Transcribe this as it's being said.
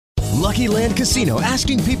Lucky Land Casino,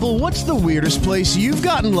 asking people, what's the weirdest place you've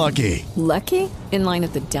gotten lucky? Lucky? In line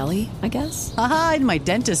at the deli, I guess? Aha, in my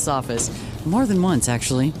dentist's office. More than once,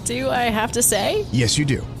 actually. Do I have to say? Yes, you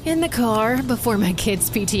do. In the car before my kids'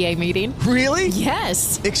 PTA meeting. Really?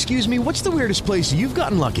 Yes. Excuse me, what's the weirdest place you've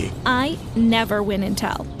gotten lucky? I never win and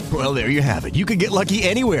tell. Well, there you have it. You can get lucky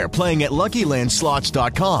anywhere, playing at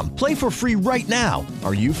LuckyLandSlots.com. Play for free right now.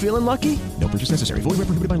 Are you feeling lucky? No purchase necessary. Void where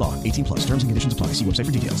prohibited by law. 18 plus. Terms and conditions apply. See website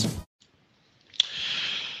for details.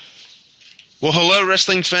 Well, hello,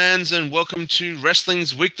 wrestling fans, and welcome to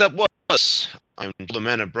Wrestling's Week That Was. I'm the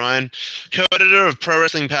man O'Brien, co-editor of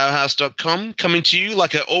Pro-Wrestling Powerhouse.com, coming to you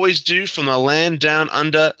like I always do from the land down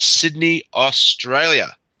under Sydney,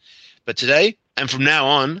 Australia. But today, and from now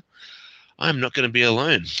on, I'm not going to be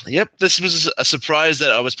alone. Yep, this was a surprise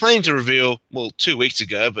that I was planning to reveal, 2 weeks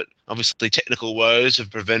ago, but obviously technical woes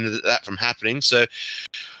have prevented that from happening. So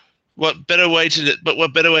what better way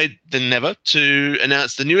than never to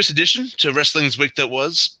announce the newest addition to Wrestling's Week That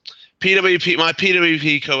Was, my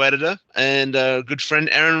PWP co-editor and good friend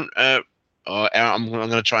Aaron. Aaron, I'm going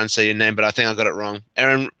to try and say your name, but I think I got it wrong.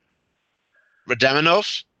 Aaron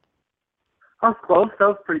Ramadanov. That was close. That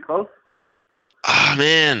was pretty close. Ah,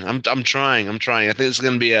 man, I'm trying. I think it's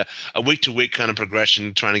going to be a week-to-week kind of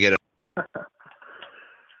progression, trying to get it.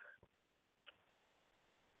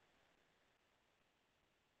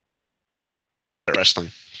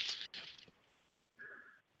 Wrestling.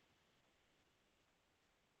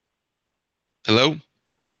 Hello?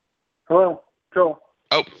 Hello, Joel.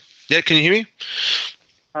 Oh, yeah, can you hear me?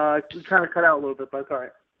 You kind of cut out a little bit, but it's all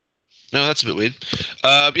right. No, that's a bit weird.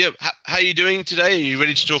 Yeah, how are you doing today? Are you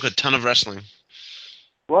ready to talk a ton of wrestling?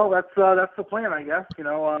 Well, that's the plan, I guess.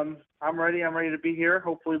 I'm ready. I'm ready to be here.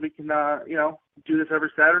 Hopefully, we can do this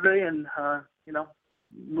every Saturday and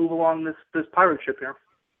move along this pirate ship here.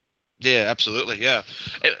 Yeah, absolutely. Yeah,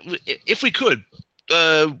 if we could,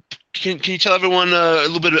 can you tell everyone a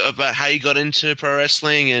little bit about how you got into pro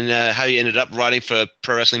wrestling and how you ended up writing for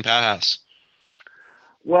Pro Wrestling Powerhouse?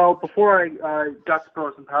 Well, before I got to Pro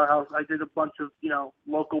Wrestling Powerhouse, I did a bunch of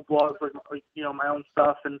local blogs like my own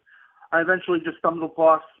stuff, and I eventually just stumbled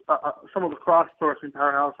across Pro Wrestling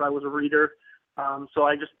Powerhouse. I was a reader, so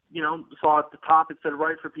I just saw at the top it said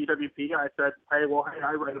write for PWP, and I said, hey,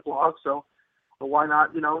 I write a blog, so why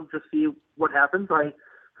not just see what happens. I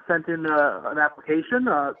sent in an application.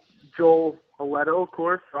 Joel Aledo, of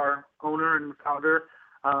course, our owner and founder,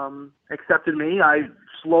 accepted me. I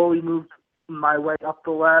slowly moved my way up the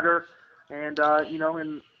ladder, and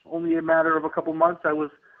in only a matter of a couple months, I was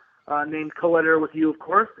named co-editor with you, of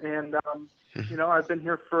course, and I've been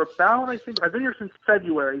here for I've been here since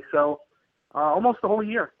February, so almost a whole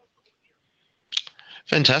year.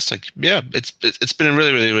 Fantastic. Yeah, it's been a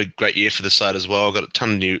really, really, really great year for the site as well. I've got a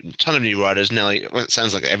ton of new writers. Now, it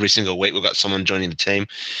sounds like every single week we've got someone joining the team,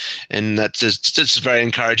 and that's just very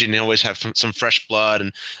encouraging. They always have some fresh blood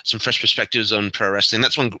and some fresh perspectives on pro wrestling.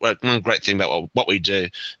 That's one great thing about what we do.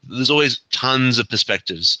 There's always tons of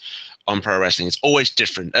perspectives on pro wrestling. It's always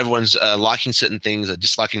different. Everyone's liking certain things or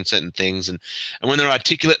disliking certain things, and when they're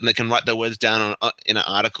articulate and they can write their words down in an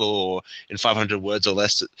article or in 500 words or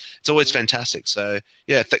less, it's always fantastic. So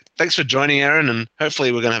yeah, thanks for joining, Aaron, and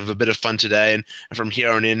hopefully we're going to have a bit of fun today and from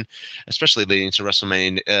here on in, especially leading to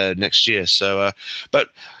WrestleMania next year. So but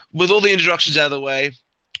with all the introductions out of the way,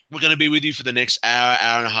 we're going to be with you for the next hour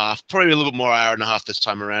and a half, probably a little bit more hour and a half this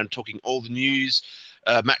time around, talking all the news,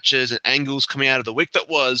 matches and angles coming out of the week that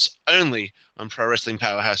was, only on Pro Wrestling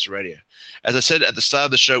Powerhouse Radio. As I said at the start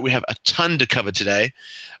of the show, we have a ton to cover today.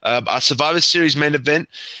 Our Survivor Series main event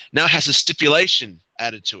now has a stipulation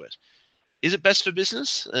added to it. Is it best for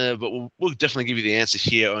business? But we'll definitely give you the answer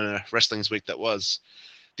here on Wrestling's Week That Was.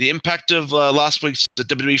 The impact of last week's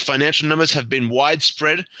WWE financial numbers have been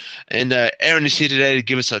widespread, and Aaron is here today to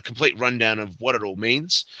give us a complete rundown of what it all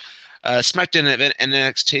means. SmackDown and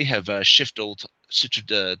NXT have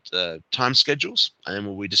shifted time schedules, and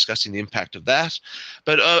we'll be discussing the impact of that.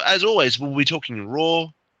 But as always, we'll be talking Raw,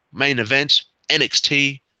 main event,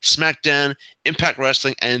 NXT, SmackDown, Impact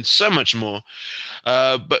Wrestling, and so much more.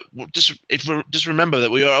 But just remember that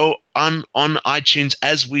we are all on iTunes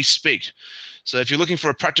as we speak. So if you're looking for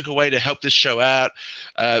a practical way to help this show out,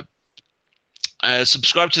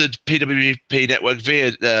 subscribe to the PWP network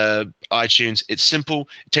via iTunes. It's simple.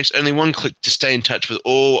 It takes only one click to stay in touch with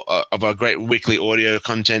all of our great weekly audio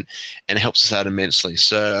content, and it helps us out immensely.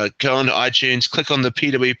 So go on to iTunes, click on the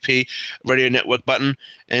PWP Radio Network button,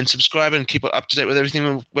 and subscribe and keep up to date with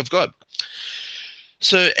everything we've got.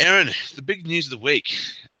 So, Aaron, the big news of the week.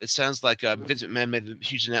 It sounds like Vince McMahon made a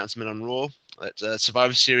huge announcement on Raw that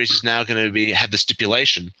Survivor Series is now going to have the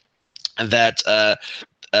stipulation that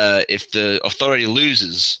if the authority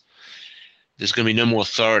loses, there's going to be no more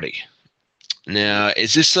authority. Now,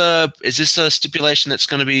 is this a stipulation that's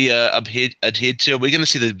going to be adhered to? We're going to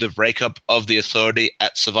see the breakup of the authority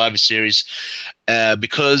at Survivor Series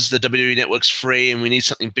because the WWE Network's free and we need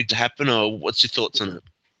something big to happen, or what's your thoughts on it?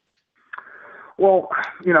 Well,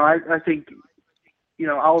 I think,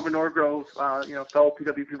 Oliver Norgrove, fellow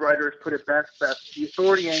PWP writer, has put it best that the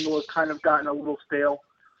authority angle has kind of gotten a little stale.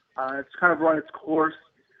 It's kind of run its course.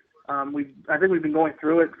 I think we've been going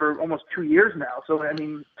through it for almost 2 years now. So, I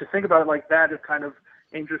mean, to think about it like that is kind of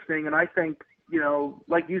interesting. And I think,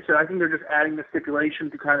 like you said, I think they're just adding the stipulation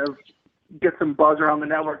to kind of get some buzz around the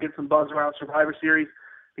network, get some buzz around Survivor Series,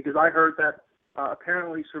 because I heard that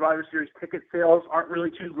apparently Survivor Series ticket sales aren't really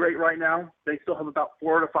too great right now. They still have about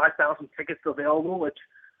 4,000 to 5,000 tickets available, which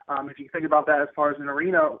if you think about that as far as an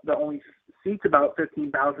arena that only seats about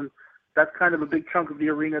 15,000, that's kind of a big chunk of the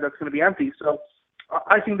arena that's going to be empty. So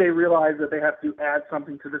I think they realize that they have to add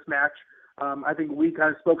something to this match. I think we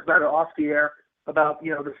kind of spoke about it off the air about,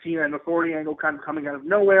 the Cena and Authority angle kind of coming out of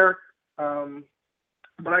nowhere.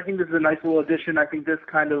 But I think this is a nice little addition. I think this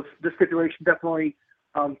stipulation definitely,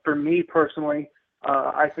 for me personally,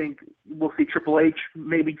 I think we'll see Triple H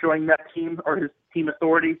maybe join that team or his team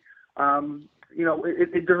Authority.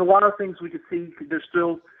 There's a lot of things we could see. There's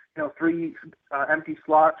still, 3 empty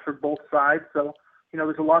slots for both sides. So,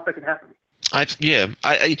 there's a lot that can happen. I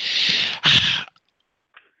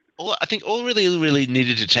think all really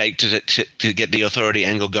needed to take to get the authority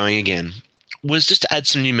angle going again was just to add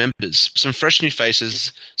some new members, some fresh new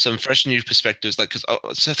faces, some fresh new perspectives. Like, because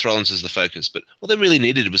Seth Rollins is the focus, but all they really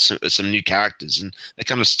needed was some new characters, and they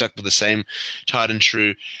kind of stuck with the same tried and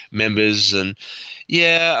true members. And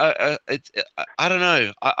I don't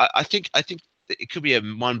know. I think it could be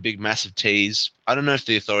one big massive tease. I don't know if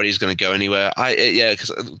the authority is going to go anywhere.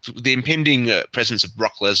 Because the impending presence of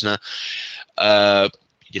Brock Lesnar,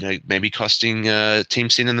 maybe costing Team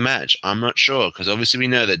Cena in the match. I'm not sure, because obviously we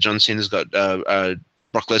know that John Cena's got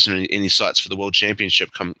Brock Lesnar in his sights for the World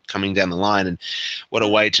Championship coming down the line, and what a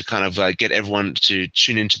way to kind of get everyone to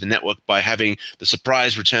tune into the network by having the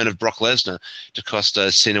surprise return of Brock Lesnar to cost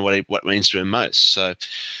Cena what means to him most. So.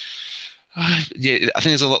 I think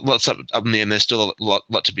there's a lot up in there, and there's still a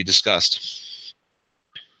lot to be discussed.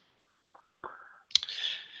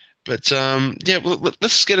 But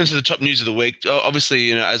let's get into the top news of the week.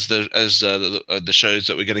 Obviously, as the shows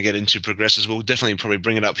that we're going to get into progresses, we'll definitely probably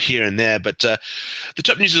bring it up here and there. But the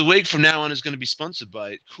top news of the week from now on is going to be sponsored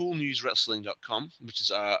by CoolNewsWrestling.com, which is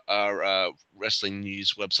our wrestling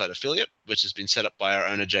news website affiliate, which has been set up by our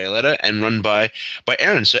owner Jay Leto and run by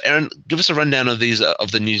Aaron. So, Aaron, give us a rundown of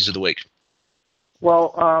the news of the week.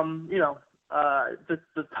 Well,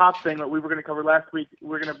 the top thing that we were going to cover last week,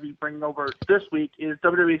 we're going to be bringing over this week is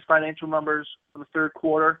WWE's financial numbers for the third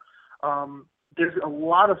quarter. There's a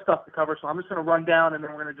lot of stuff to cover, so I'm just going to run down, and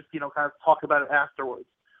then we're going to just, kind of talk about it afterwards.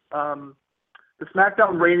 The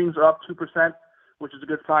SmackDown ratings are up 2%, which is a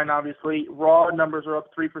good sign, obviously. Raw numbers are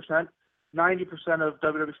up 3%. 90% of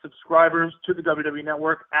WWE subscribers to the WWE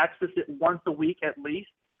Network access it once a week at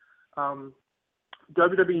least.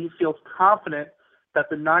 WWE feels confident that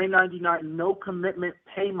the $9.99 no-commitment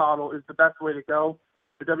pay model is the best way to go.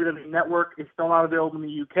 The WWE Network is still not available in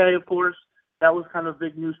the UK, of course. That was kind of a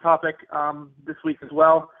big news topic this week as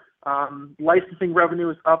well. Licensing revenue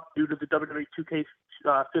is up due to the WWE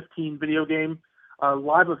 2K15 video game.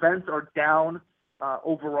 Live events are down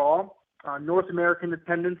overall. North American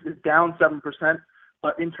attendance is down 7%,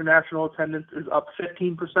 but international attendance is up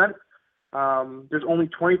 15%. There's only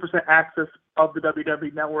 20% access of the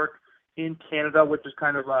WWE Network in Canada, which is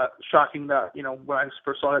kind of shocking that, when I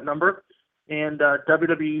first saw that number. And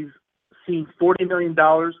WWE's seen $40 million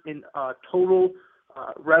in total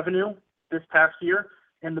revenue this past year.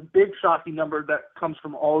 And the big shocking number that comes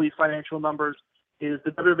from all these financial numbers is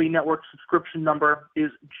the WWE Network subscription number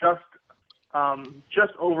is just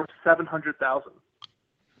over 700,000.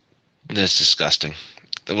 That's disgusting.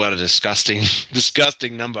 What a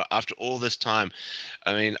disgusting number after all this time.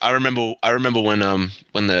 I mean, I remember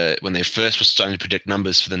when they first were starting to predict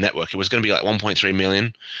numbers for the network, it was going to be like 1.3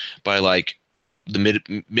 million by like the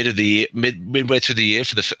midway through the year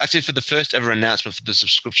for the first ever announcement for the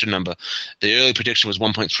subscription number. The early prediction was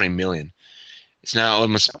 1.3 million. It's now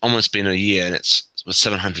almost been a year, and it was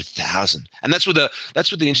 700,000, and that's with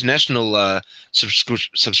the international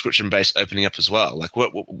subscription base opening up as well. Like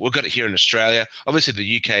we've got it here in Australia. Obviously,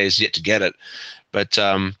 the UK is yet to get it, but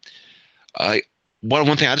one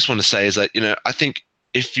thing I just want to say is that I think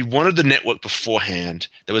if you wanted the network beforehand,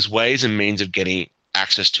 there was ways and means of getting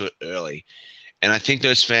access to it early. And I think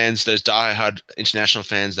those fans, those diehard international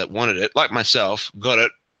fans that wanted it, like myself, got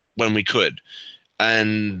it when we could.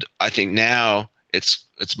 And I think now it's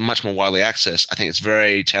much more widely accessed. I think it's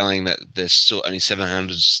very telling that there's still only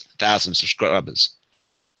 700,000 subscribers.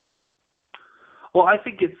 Well, I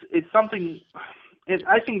think it's something.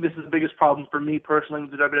 I think this is the biggest problem for me personally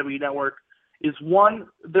with the WWE Network. Is one,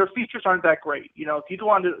 their features aren't that great. You know, if you go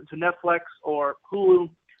on to Netflix or Hulu,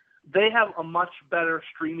 they have a much better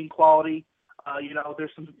streaming quality. You know,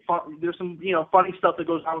 there's some funny stuff that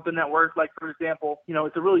goes on with the network. Like, for example, you know,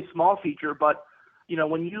 it's a really small feature, but you know,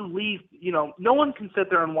 when you leave, you know, no one can sit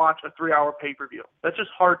there and watch a 3-hour pay-per-view. That's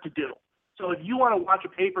just hard to do. So if you want to watch a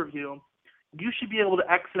pay-per-view, you should be able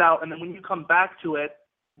to exit out, and then when you come back to it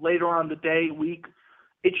later on the day, week,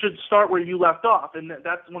 it should start where you left off. And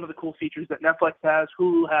that's one of the cool features that Netflix has,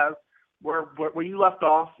 Hulu has, where you left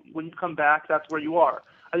off, when you come back, that's where you are.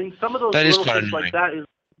 I think some of those little things like that is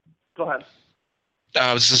 – go ahead.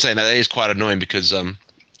 I was just saying that is quite annoying because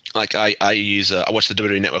like I watch the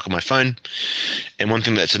WWE Network on my phone, and one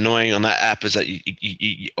thing that's annoying on that app is that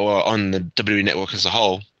you or on the WWE Network as a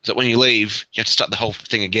whole is that when you leave, you have to start the whole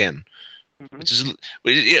thing again. Which is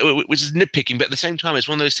nitpicking, but at the same time, it's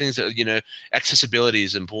one of those things that, you know, accessibility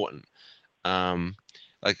is important. But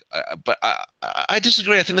I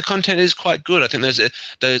disagree. I think the content is quite good. I think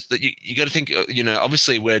you got to think. You know,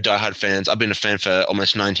 obviously we're diehard fans. I've been a fan for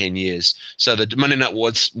almost 19 years. So the Monday Night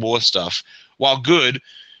War stuff, while good,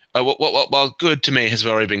 while good to me, has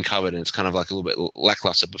already been covered, and it's kind of like a little bit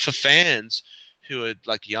lackluster. But for fans who are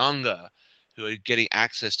like younger, who are getting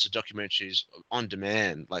access to documentaries on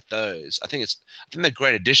demand like those, I think they're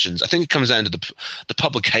great additions. I think it comes down to the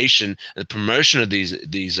publication and the promotion of these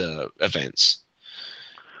events.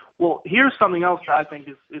 Well, here's something else that I think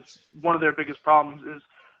is one of their biggest problems is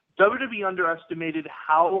WWE underestimated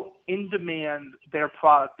how in demand their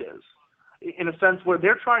product is. In a sense where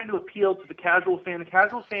they're trying to appeal to the casual fan. The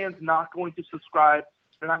casual fan's not going to subscribe.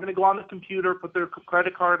 They're not going to go on the computer, put their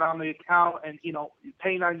credit card on the account, and, you know,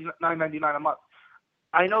 pay $9.99 a month.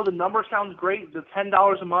 I know the number sounds great. The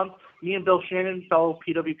 $10 a month. Me and Bill Shannon, fellow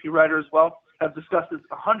PWP writer as well, have discussed this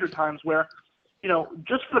 100 times. Where, you know,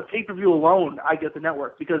 just for the pay-per-view alone, I get the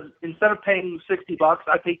network because instead of paying $60,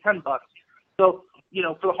 I pay $10. So, you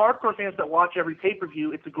know, for the hardcore fans that watch every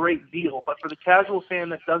pay-per-view, it's a great deal. But for the casual fan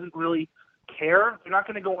that doesn't really care, they're not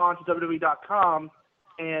going to go on to WWE.com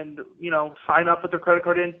and, you know, sign up with their credit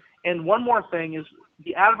card in. And one more thing is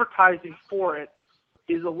the advertising for it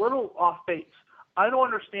is a little off base. I don't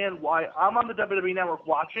understand why I'm on the WWE Network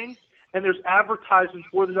watching and there's advertisements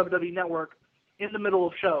for the WWE Network in the middle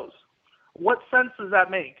of shows. What sense does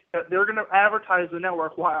that make? That they're going to advertise the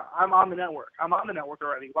network while I'm on the network. I'm on the network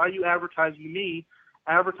already. Why are you advertising to me?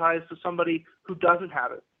 Advertise to somebody who doesn't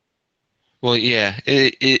have it. Well, yeah,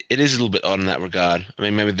 it is a little bit odd in that regard. I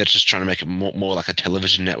mean, maybe they're just trying to make it more like a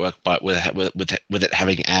television network, but with it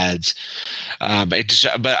having ads. I'm not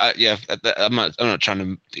trying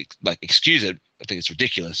to like excuse it. I think it's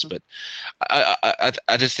ridiculous, but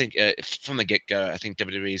I just think from the get-go, I think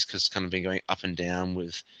WWE has kind of been going up and down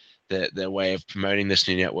with their way of promoting this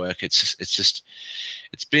new network. It's just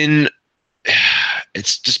been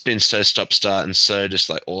so stop-start and so just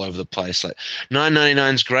like all over the place. Like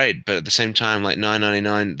 $9.99 is great, but at the same time, like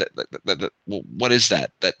 $9.99, what is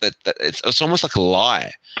that? That it's almost like a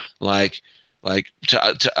lie. Like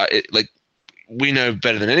we know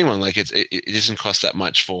better than anyone. Like it doesn't cost that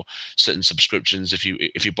much for certain subscriptions if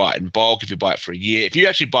you buy it in bulk, if you buy it for a year, if you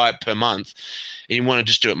actually buy it per month, and you want to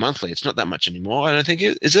just do it monthly, it's not that much anymore. I don't think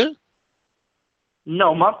is it?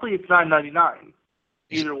 No, monthly it's $9.99.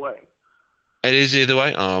 Either way. It is either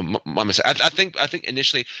way. My mistake. I think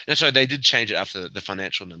initially. No, sorry, they did change it after the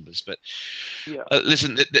financial numbers. But yeah.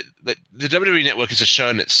 Listen, the WWE Network is a show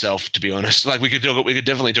in itself. To be honest, like we could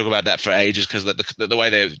definitely talk about that for ages because the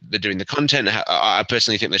way they're doing the content. I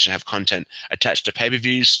personally think they should have content attached to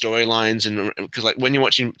pay-per-views, storylines, and because like when you're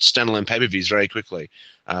watching standalone pay-per-views, very quickly,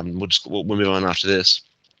 we'll move on after this.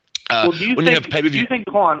 Well, do you think?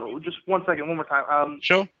 Hold on, just 1 second, one more time.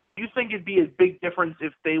 Sure. Do you think it'd be a big difference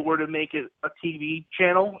if they were to make it a TV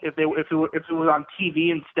channel? If it was on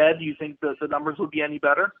TV instead, do you think the numbers would be any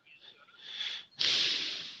better?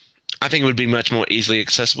 I think it would be much more easily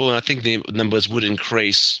accessible, and I think the numbers would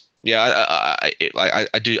increase. Yeah,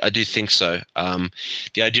 I do think so.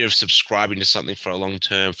 The idea of subscribing to something for a long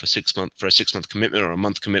term, for a 6 month commitment or a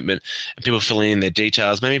month commitment, and people filling in their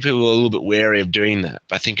details, maybe people are a little bit wary of doing that.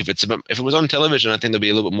 But I think if it was on television, I think there'd be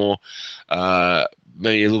a little bit more,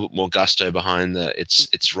 maybe a little bit more gusto behind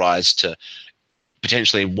its rise to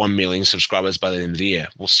potentially 1 million subscribers by the end of the year.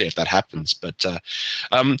 We'll see if that happens. But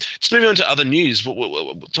let's move on to other news.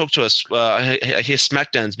 Talk to us. I hear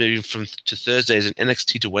SmackDown's moving to Thursdays and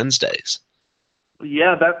NXT to Wednesdays.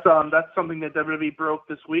 Yeah, that's something that WWE broke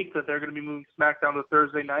this week, that they're going to be moving SmackDown to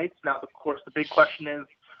Thursday nights. Now, of course, the big question is,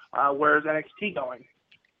 where is NXT going?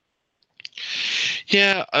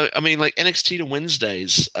 Yeah, I mean, like NXT to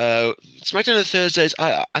Wednesdays, SmackDown to Thursdays.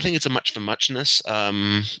 I think it's a much for muchness.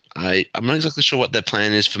 I'm not exactly sure what their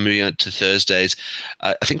plan is for moving on to Thursdays.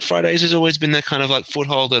 I think Fridays has always been their kind of like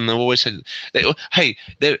foothold, and they've always said,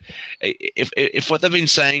 if what they've been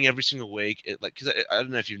saying every single week, because I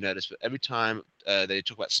don't know if you've noticed, but every time they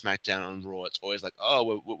talk about SmackDown on Raw, it's always like,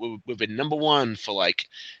 oh, we've been number one for like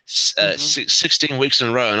 16 weeks in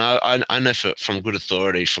a row, and I know from good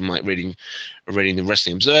authority from like reading the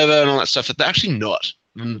Wrestling Observer and all that stuff that they're actually not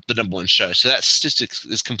the number one show. So that statistic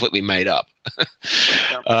is completely made up.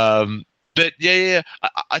 But yeah,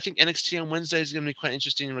 I think NXT on Wednesday is going to be quite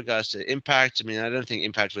interesting in regards to Impact. I mean, I don't think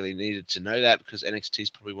Impact really needed to know that because NXT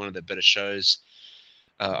is probably one of the better shows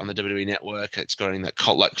on the WWE network. It's got that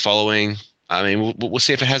cult-like following. I mean, we'll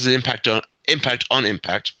see if it has an impact on Impact.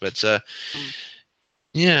 But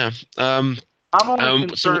yeah. I'm only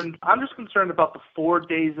concerned. I'm just concerned about the 4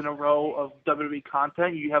 days in a row of WWE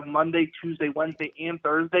content. You have Monday, Tuesday, Wednesday, and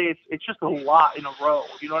Thursday. It's just a lot in a row.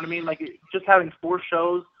 You know what I mean? Like just having 4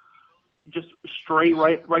 shows, just straight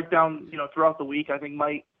right down, throughout the week. I think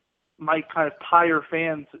might kind of tire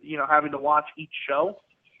fans, having to watch each show.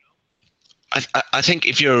 I think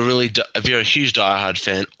if you're a huge diehard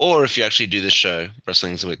fan, or if you actually do the show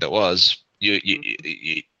Wrestling's the Week That Was,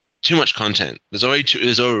 you too much content.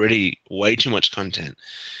 There's already way too much content.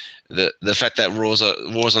 The fact that Raw's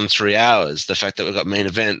on 3 hours, the fact that we've got main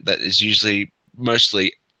event that is usually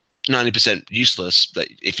mostly 90% useless, that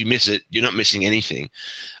if you miss it, you're not missing anything.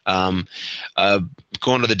 Gone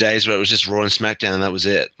to the days where it was just Raw and SmackDown and that was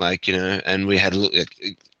it. And we had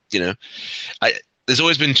there's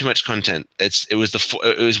always been too much content. It was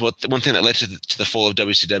one thing that led to the fall of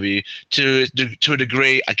WCW. To a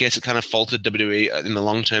degree, I guess it kind of faltered WWE in the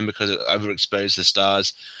long term because it overexposed the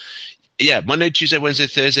stars. Yeah, Monday, Tuesday, Wednesday,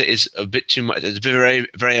 Thursday is a bit too much. It's very,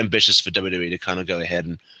 very ambitious for WWE to kind of go ahead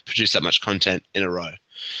and produce that much content in a row.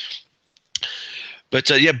 But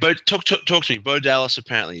talk to me. Bo Dallas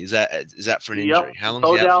apparently is that for an injury? Yep. How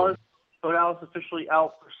long is he out for? Bo Dallas officially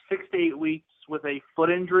out for 6 to 8 weeks with a foot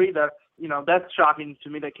injury. That's shocking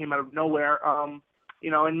to me. That came out of nowhere. And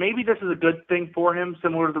maybe this is a good thing for him,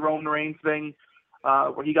 similar to the Roman Reigns thing,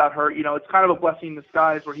 where he got hurt. It's kind of a blessing in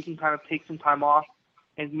disguise where he can kind of take some time off.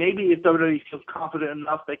 And maybe if WWE feels confident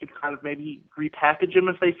enough, they could kind of maybe repackage him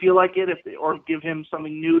if they feel like it, or give him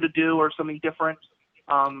something new to do or something different.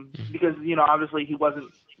 Because obviously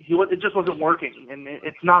it just wasn't working, and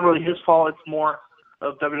it's not really his fault. It's more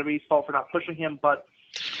of WWE's fault for not pushing him. But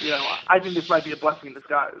I think this might be a blessing in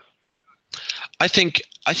disguise. I think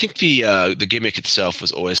the gimmick itself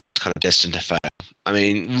was always kind of destined to fail. I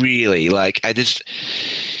mean, really, it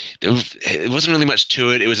wasn't really much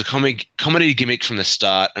to it. It was a comedy gimmick from the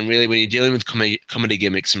start, and really, when you're dealing with comedy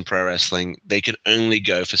gimmicks in pro wrestling, they could only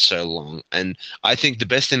go for so long. And I think the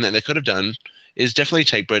best thing that they could have done is definitely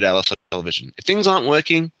take Bo Dallas off television. If things aren't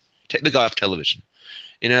working, take the guy off television.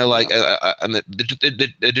 And there's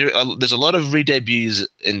a lot of re-debuts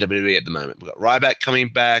in WWE at the moment. We've got Ryback coming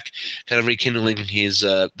back, kind of rekindling his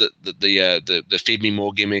the Feed Me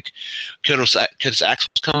More gimmick. Curtis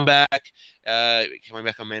Axel's come back, coming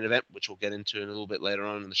back on main event, which we'll get into in a little bit later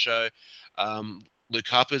on in the show. Luke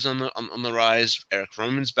Harper's on the rise. Eric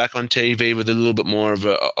Roman's back on TV with a little bit more of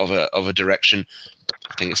a direction.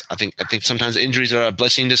 I think sometimes injuries are a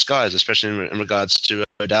blessing in disguise, especially in regards to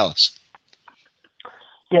Dallas.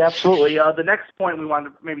 Yeah, absolutely. The next point we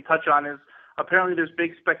wanted to maybe touch on is apparently there's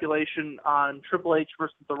big speculation on Triple H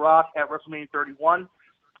versus The Rock at WrestleMania 31.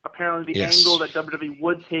 Apparently the angle that WWE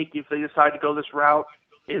would take if they decide to go this route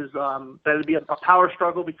is that it'd be a power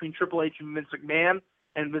struggle between Triple H and Vince McMahon,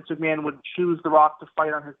 and Vince McMahon would choose The Rock to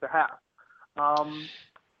fight on his behalf. I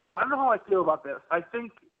don't know how I feel about this.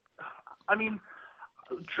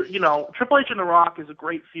 Triple H and The Rock is a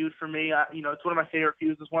great feud for me. It's one of my favorite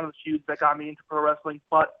feuds. It's one of the feuds that got me into pro wrestling.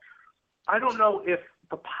 But I don't know if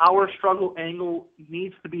the power struggle angle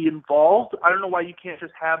needs to be involved. I don't know why you can't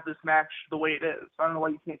just have this match the way it is. I don't know why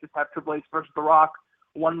you can't just have Triple H versus The Rock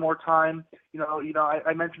one more time.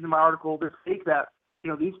 I mentioned in my article this week that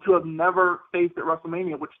these two have never faced at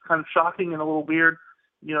WrestleMania, which is kind of shocking and a little weird.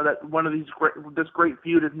 That one of this great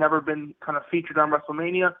feud has never been kind of featured on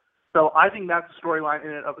WrestleMania. So I think that's a storyline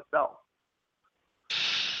in and of itself.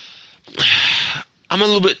 I'm a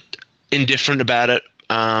little bit indifferent about it.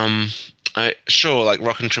 Rock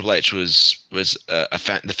and Triple H was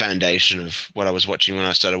the foundation of what I was watching when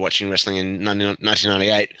I started watching wrestling in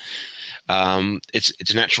 1998.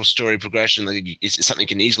 It's a natural story progression. Like it's something you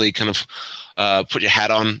can easily kind of put your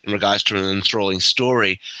hat on in regards to an enthralling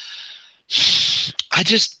story. I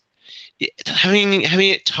just having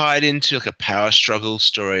it tied into like a power struggle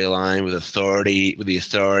storyline with the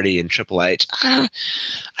authority and Triple H. I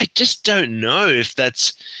just don't know if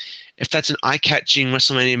that's an eye-catching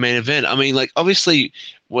WrestleMania main event. I mean, like obviously,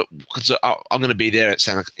 because I'm going to be there at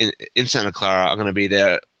in Santa Clara. I'm going to be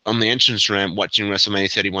there on the entrance ramp watching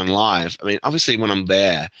WrestleMania 31 live. I mean, obviously when I'm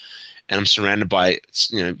there and I'm surrounded by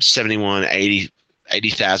 71,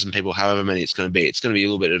 80,000 people, however many it's going to be a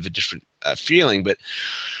little bit of a different feeling. But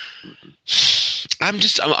I'm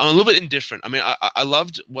a little bit indifferent. I mean, I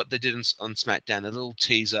loved what they did on SmackDown, the little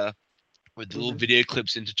teaser with the little video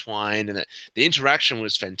clips intertwined, and the interaction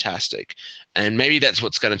was fantastic. And maybe that's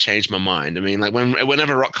what's going to change my mind. I mean, like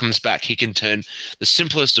whenever Rock comes back, he can turn the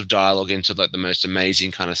simplest of dialogue into like the most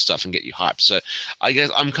amazing kind of stuff and get you hyped. So I guess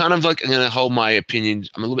I'm kind of like going to hold my opinion.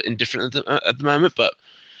 I'm a little bit indifferent at the moment, but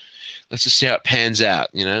let's just see how it pans out,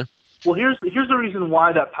 you know? Well, here's the reason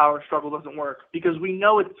why that power struggle doesn't work, because we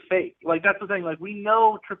know it's fake. Like, that's the thing. Like, we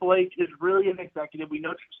know Triple H is really an executive. We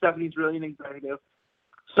know Stephanie's really an executive.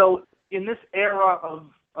 So in this era of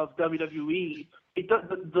WWE,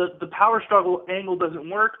 the power struggle angle doesn't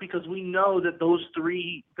work because we know that those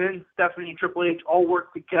three, Vince, Stephanie, and Triple H, all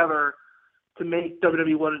work together to make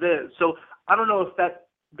WWE what it is. So I don't know if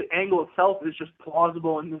the angle itself is just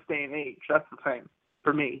plausible in this day and age. That's the thing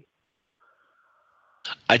for me.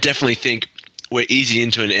 I definitely think we're easy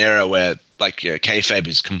into an era where like kayfabe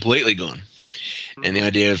is completely gone, and the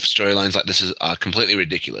idea of storylines like this are completely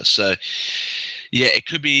ridiculous. So yeah, it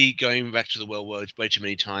could be going back to the well world way too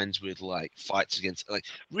many times with like fights against, like,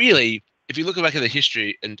 really, if you look back at the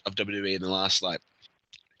history of WWE in the last like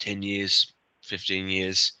 10 years, 15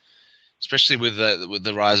 years, especially with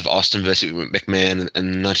the rise of Austin versus McMahon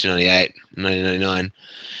in 1998, 1999,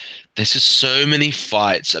 there's just so many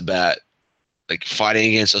fights about like fighting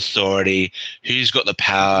against authority, who's got the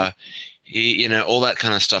power, all that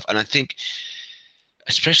kind of stuff. And I think,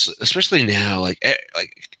 especially now, like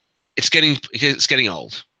it's getting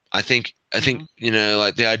old. I think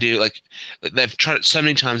like the idea, like they've tried it so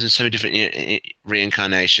many times in so many different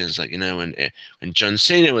reincarnations. Like when John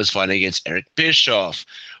Cena was fighting against Eric Bischoff,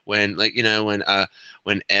 when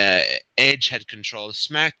Edge had control of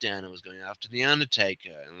SmackDown and was going after the Undertaker,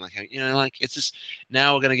 and it's just,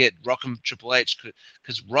 now we're gonna get Rock and Triple H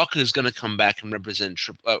because Rock is gonna come back and represent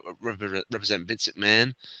Vince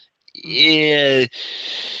McMahon. Yeah,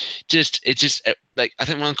 like, I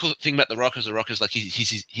think one cool thing about the Rock is like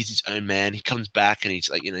he's his own man. He comes back and he's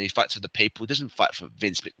like, he fights for the people. He doesn't fight for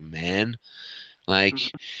Vince McMahon. Like,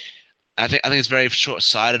 I think it's very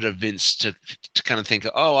short-sighted of Vince to kind of think,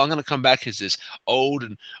 oh, I'm going to come back as this old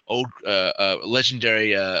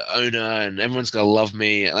legendary owner, and everyone's going to love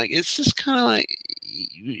me. Like, it's just kind of like,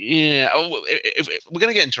 yeah. If we're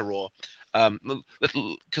going to get into Raw,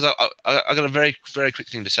 because I got a very, very quick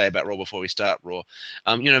thing to say about Raw before we start Raw.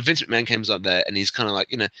 Vince McMahon comes up there and he's kind of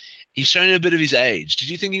like, he's showing a bit of his age. Did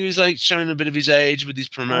you think he was like showing a bit of his age with his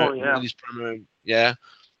promo? Oh, yeah. With his promo, yeah.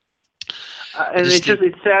 And it's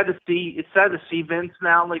sad to see. It's sad to see Vince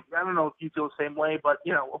now. Like, I don't know if you feel the same way, but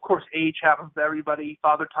of course, age happens to everybody.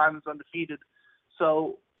 Father Time is undefeated,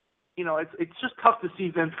 so it's just tough to see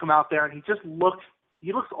Vince come out there and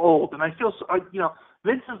he looks old. And I feel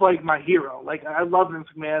Vince is like my hero. Like, I love Vince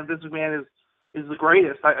McMahon. Vince McMahon is the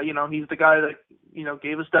greatest. He's the guy that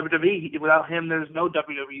gave us WWE. Without him, there's no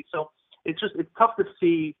WWE. So it's tough to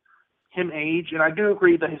see him age, and I do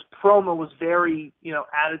agree that his promo was very,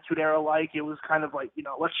 Attitude Era-like. It was kind of like,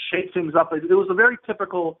 let's shake things up. It was a very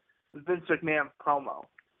typical Vince McMahon promo.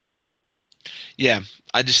 Yeah,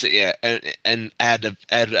 I just and add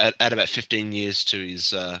about 15 years to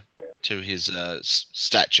his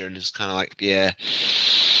stature, and it's kind of like, yeah,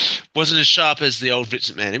 wasn't as sharp as the old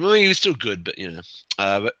Vince McMahon. I mean, he was still good, but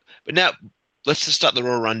but now let's just start the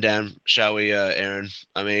Raw rundown, shall we, Aaron?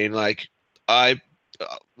 I mean, like,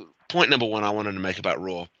 point number one I wanted to make about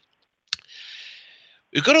Raw.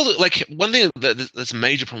 We've got one thing that's a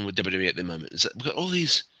major problem with WWE at the moment is that we've got all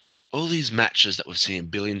these matches that we've seen a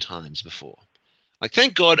billion times before. Like,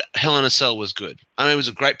 thank God Hell in a Cell was good. I mean, it was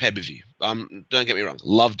a great pay-per-view. Don't get me wrong,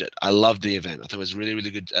 loved it. I loved the event. I thought it was a really,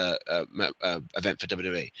 really good event for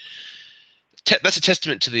WWE. That's a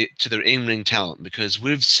testament to the in-ring talent, because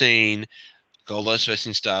we've seen Goldust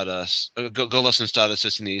versus Stardust, Goldust and Stardust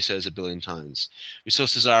versus the Usos a billion times. We saw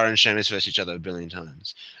Cesaro and Sheamus versus each other a billion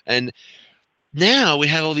times. And now we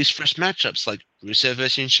have all these fresh matchups like Rusev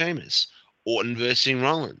versus Sheamus, Orton versus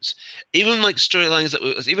Rollins. Even like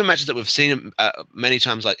storylines even matches that we've seen many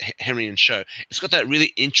times, like Henry and Show. It's got that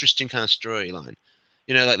really interesting kind of storyline.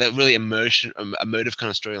 You know, like that really emotive kind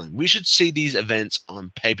of storyline. We should see these events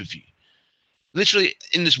on pay-per-view. Literally,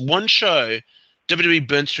 in this one show, WWE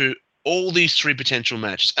burned through all these 3 potential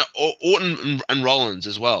matches. Orton and Rollins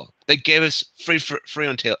as well. They gave us free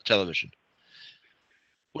on television.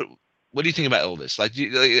 What do you think about all this? Like,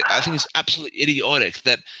 I think it's absolutely idiotic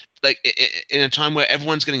that, like, in a time where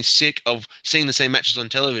everyone's getting sick of seeing the same matches on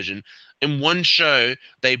television, in one show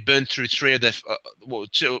they burned through 3 of their,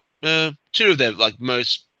 two of their like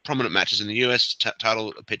most prominent matches in the US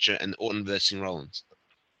title picture and Orton versus Rollins.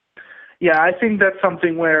 Yeah, I think that's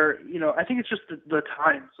something where, I think it's just the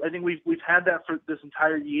times. I think we've had that for this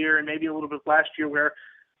entire year and maybe a little bit last year, where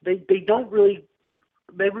they don't really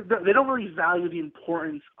value the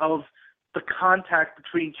importance of the contact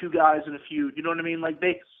between 2 guys in a feud. You know what I mean? Like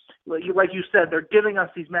you said, they're giving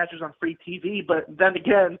us these matches on free TV, but then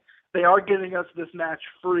again, they are giving us this match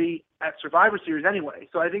free at Survivor Series anyway.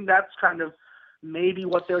 So I think that's kind of maybe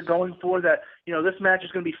what they're going for, that, this match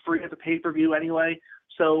is going to be free at the pay-per-view anyway.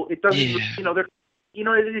 So it doesn't, it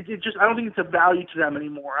just, I don't think it's a value to them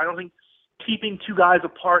anymore. I don't think keeping 2 guys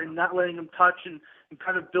apart and not letting them touch and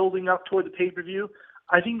kind of building up toward the pay-per-view,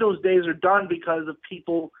 I think those days are done because of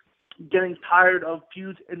people getting tired of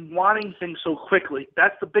feuds and wanting things so quickly.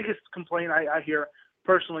 That's the biggest complaint I hear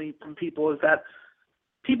personally from people, is that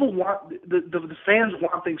people want, the fans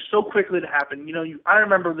want things so quickly to happen. I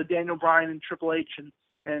remember the Daniel Bryan and Triple H and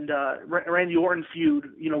Randy Orton feud,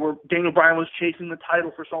 where Daniel Bryan was chasing the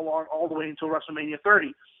title for so long, all the way until WrestleMania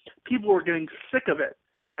 30. People were getting sick of it.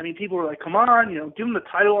 I mean, people were like, come on, give him the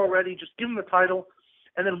title already, just give him the title.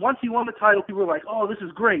 And then once he won the title, people were like, oh, this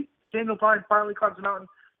is great. Daniel Bryan finally climbs the mountain.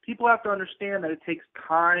 People have to understand that it takes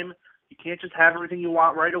time. You can't just have everything you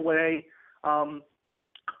want right away.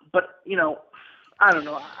 But, I don't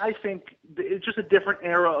know. I think it's just a different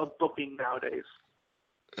era of booking nowadays.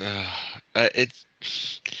 It's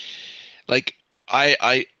like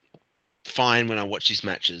I find when I watch these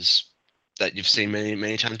matches that you've seen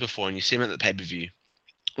many times before, and you see them at the pay-per-view,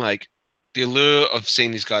 like, the allure of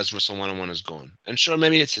seeing these guys wrestle one-on-one is gone. And sure,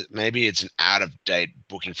 maybe it's an out-of-date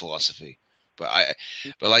booking philosophy, but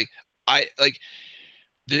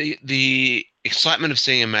the excitement of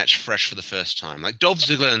seeing a match fresh for the first time, like Dolph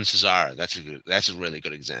Ziggler and Cesaro. That's a really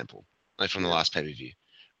good example. Like from the last pay-per-view,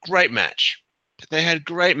 great match. They had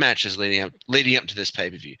great matches leading up to this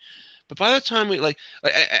pay-per-view. But by the time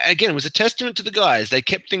again, it was a testament to the guys. They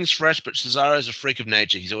kept things fresh, but Cesaro is a freak of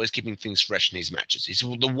nature. He's always keeping things fresh in his matches. He's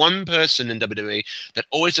the one person in WWE that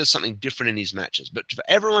always does something different in his matches. But for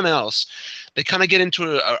everyone else, they kind of get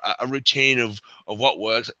into a routine of what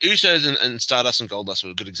works. Usos and Stardust and Goldust were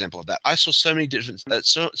a good example of that. I saw so many different,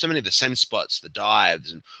 so many of the same spots, the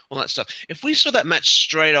dives and all that stuff. If we saw that match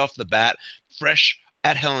straight off the bat, fresh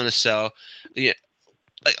at Hell in a Cell,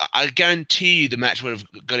 I guarantee you the match would have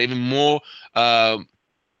got even more of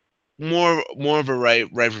a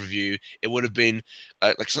rave review. It would have been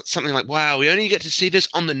like something like, wow, we only get to see this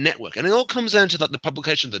on the network. And it all comes down to the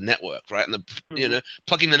publication of the network, right? And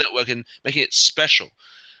plugging the network and making it special.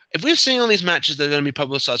 If we're seeing all these matches that are going to be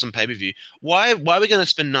publicized on pay-per-view, why are we going to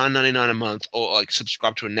spend $9.99 a month or like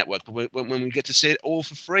subscribe to a network when we get to see it all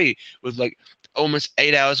for free with like almost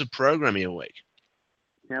 8 hours of programming a week?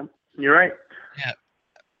 Yeah, you're right. Yeah.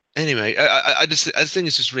 Anyway, I think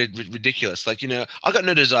it's just ridiculous. Like, I got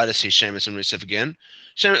no desire to see Sheamus and Rusev again.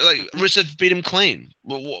 Rusev beat him clean.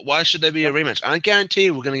 Well, why should there be a rematch? I guarantee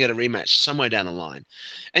you we're going to get a rematch somewhere down the line.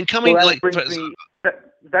 And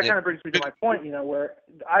that kind of brings me to my point, where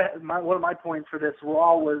one of my points for this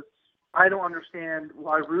Raw was, I don't understand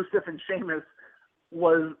why Rusev and Sheamus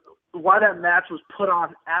why that match was put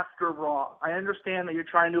on after Raw. I understand that you're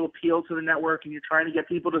trying to appeal to the network and you're trying to get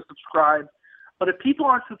people to subscribe. But if people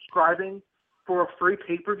aren't subscribing for a free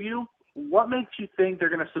pay-per-view, what makes you think they're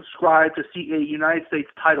going to subscribe to see a United States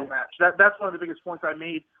title match? That's one of the biggest points I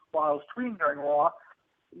made while I was tweeting during Raw.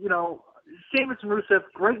 Sheamus and Rusev,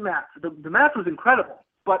 great match. The match was incredible,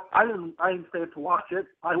 but I didn't stay up to watch it.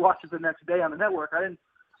 I watched it the next day on the network.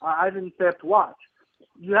 I didn't stay up to watch.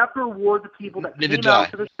 You have to reward the people that came out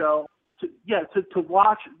to the show. To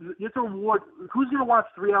watch. You have to reward. Who's going to watch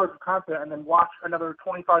 3 hours of content and then watch another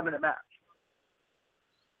 25-minute match?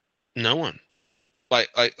 No one. Like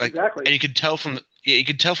exactly. And you could tell from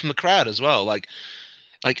the crowd as well. Like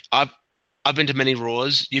I've been to many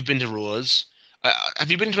Raws. You've been to Raws. Have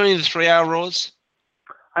you been to any of the 3-hour Raws?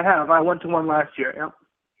 I have. I went to one last year. Yeah.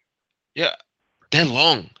 Yeah, they're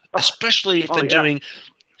long, especially if they're doing.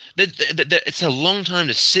 It's a long time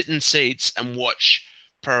to sit in seats and watch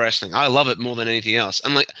pro wrestling. I love it more than anything else.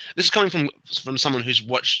 And like this is coming from someone who's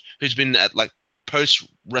been at like post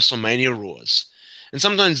WrestleMania Raws. And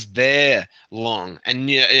sometimes they're long, and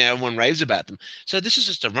everyone raves about them. So this is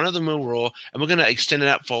just a run-of-the-mill Raw, and we're going to extend it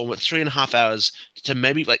out for 3.5 hours to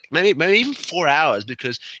maybe even 4 hours,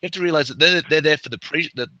 because you have to realize that they're there for the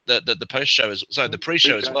post-show the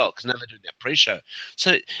pre-show as well, because now they're doing that pre-show.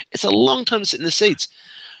 So it's a long time to sit in the seats,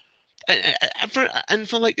 and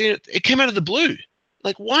for like it came out of the blue.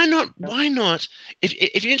 Like why not? Why not?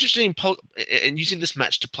 If you're interested in using this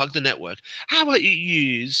match to plug the network, how about you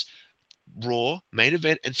use Raw, Main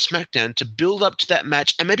Event, and SmackDown to build up to that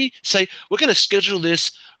match, and maybe say we're going to schedule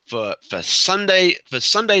this for Sunday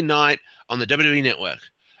night on the WWE Network,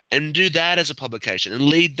 and do that as a publication, and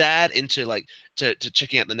lead that into like to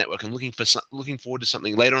checking out the network and looking forward to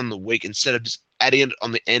something later on in the week, instead of just adding it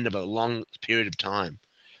on the end of a long period of time.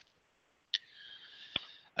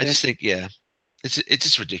 I just think it's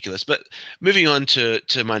just ridiculous. But moving on to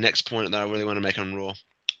my next point that I really want to make on Raw,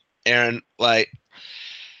 Aaron, like.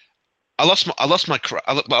 I lost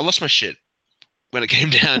my shit when it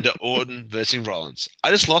came down to Orton versus Rollins.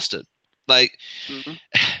 I just lost it. Like,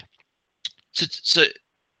 so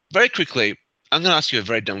very quickly, I'm going to ask you a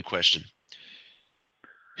very dumb question.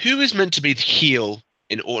 Who is meant to be the heel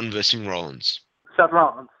in Orton versus Rollins? Seth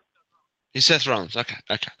Rollins. It's Seth Rollins. Okay.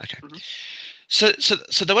 Mm-hmm. So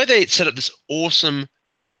the way they set up this awesome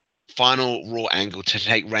final Raw angle to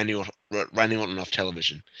take Randy Orton off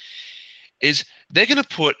television is they're going to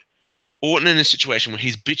put Orton in a situation where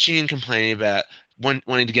he's bitching and complaining about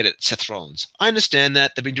wanting to get at Seth Rollins. I understand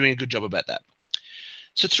that. They've been doing a good job about that.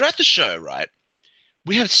 So throughout the show, right,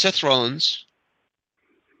 we have Seth Rollins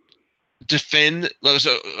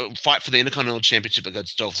fight for the Intercontinental Championship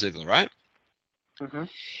against Dolph Ziggler, right? Mm-hmm.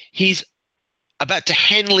 He's about to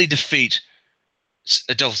handily defeat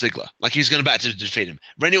Dolph Ziggler. Like he's about to defeat him.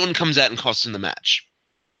 Randy Orton comes out and costs him the match.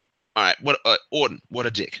 All right, Orton, what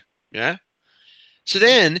a dick. Yeah? So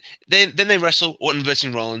then they wrestle Orton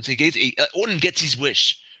versus Rollins. Orton gets his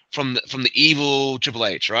wish from the evil Triple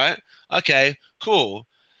H, right? Okay, cool.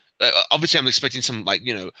 Obviously, I'm expecting some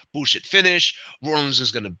bullshit finish. Rollins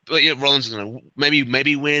is gonna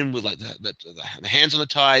maybe win with like the hands on the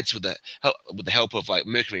tights with the help of like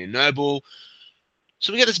Mercury and Noble.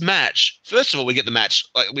 So we get this match. First of all, we get the match.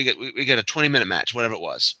 Like we get a 20-minute match, whatever it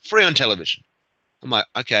was, free on television. I'm like,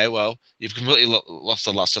 okay, well, you've completely lost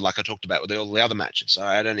the luster, like I talked about with all the other matches. So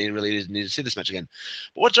I don't really need to see this match again.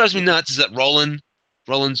 But what drives me nuts is that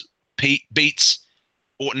Rollins beats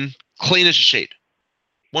Orton clean as a sheet.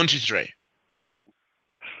 1, 2, 3.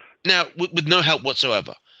 Now, with no help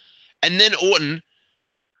whatsoever. And then Orton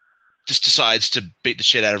just decides to beat the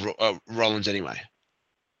shit out of Rollins anyway.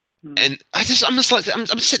 And I'm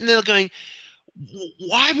sitting there going,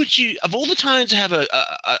 why would you, of all the time to have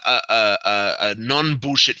a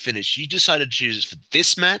non-bullshit finish, you decided to choose for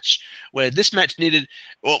this match, where this match needed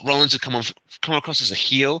Rollins to come across as a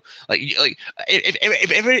heel. Like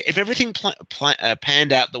if everything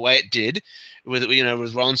panned out the way it did, with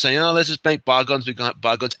Rollins saying, "Oh, let's just make bygones be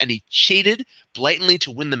bygones," and he cheated blatantly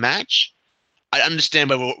to win the match, I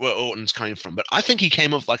understand where Orton's coming from, but I think he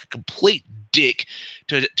came off like a complete dick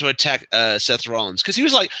to attack Seth Rollins, because he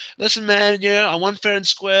was like, "Listen, man, I won fair and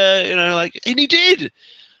square," and he did.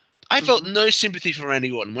 I felt no sympathy for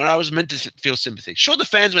Randy Orton, where I was meant to feel sympathy. Sure, the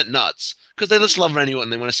fans went nuts because they just love Randy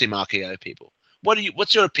Orton. They want to see him RKO people.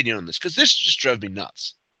 What's your opinion on this? Because this just drove me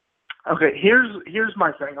nuts. Okay, here's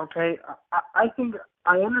my thing. Okay, I think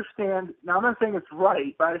I understand. Now, I'm not saying it's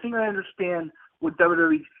right, but I think I understand what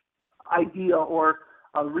WWE's idea or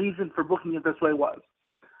a reason for booking it this way was.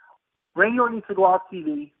 Randy Orton needs to go off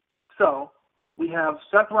TV, so we have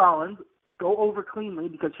Seth Rollins go over cleanly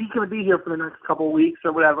because he's going to be here for the next couple of weeks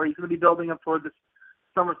or whatever. He's going to be building up toward this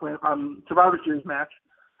SummerSlam Survivor Series match,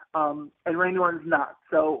 and Randy Orton's not.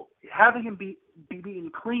 So having him be beaten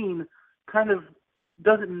clean kind of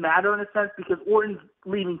doesn't matter in a sense because Orton's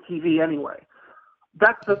leaving TV anyway.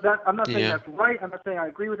 I'm not saying that's right. I'm not saying I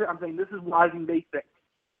agree with it. I'm saying this is what I think they think.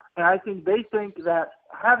 And I think they think that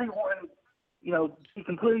having Orton, be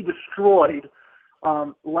completely destroyed,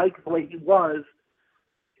 like the way he was,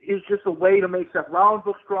 is just a way to make Seth Rollins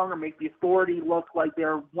look stronger, make the Authority look like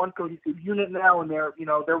they're one cohesive unit now, and they're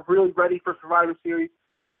really ready for Survivor Series.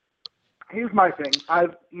 Here's my thing. I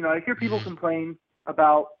hear people complain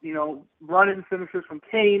about, run-in finishes from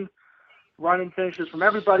Kane, run-in finishes from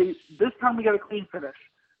everybody. This time we got a clean finish.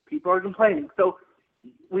 People are complaining. So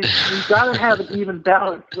we've got to have an even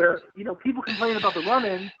balance where, people complain about the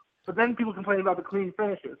run-in, but then people complain about the clean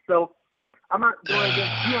finishes. So I'm not going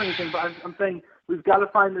against you or anything, but I'm saying we've got to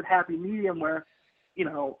find this happy medium where,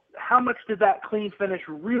 how much did that clean finish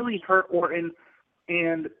really hurt Orton?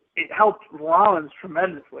 And it helped Rollins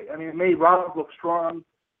tremendously. I mean, it made Rollins look strong,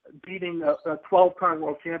 beating a 12-time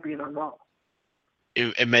world champion on Raw.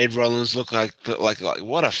 It made Rollins look like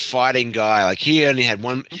what a fighting guy. Like, he only had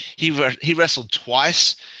one. He wrestled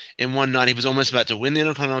twice in one night. He was almost about to win the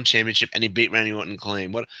Intercontinental Championship, and he beat Randy Orton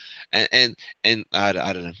clean. What? And I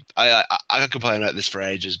don't know. I could complain about this for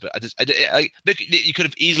ages, but you could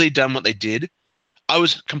have easily done what they did. I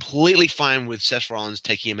was completely fine with Seth Rollins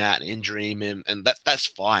taking him out and injuring him, and that's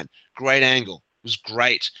fine. Great angle. It was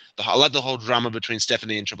great. I loved the whole drama between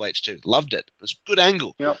Stephanie and Triple H too. Loved it. It was a good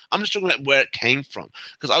angle. Yep. I'm just talking about where it came from,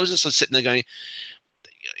 because I was just sitting there going,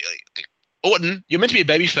 Orton, you're meant to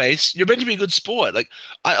be a babyface. You're meant to be a good sport. Like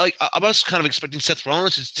I was kind of expecting Seth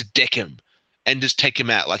Rollins to deck him and just take him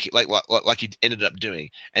out like he ended up doing.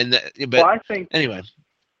 And I think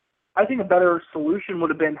a better solution would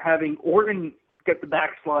have been having Orton get the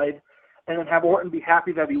backslide, and then have Orton be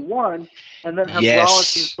happy that he won, and then have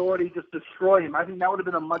Rollins the Authority just destroy him. I think that would have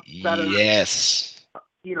been a much better, ending to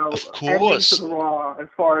the Raw, as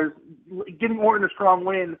far as giving Orton a strong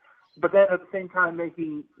win, but then at the same time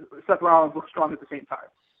making Seth Rollins look strong at the same time.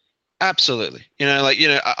 Absolutely.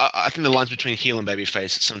 I think the lines between heel and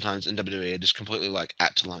babyface sometimes in WWE are just completely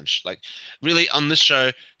at to lunch. Like, really, on this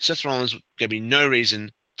show, Seth Rollins gave me no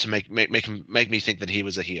reason to make me think that he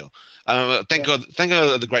was a heel. Thank God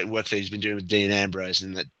the great work that he's been doing with Dean Ambrose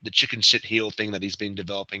and the chicken shit heel thing that he's been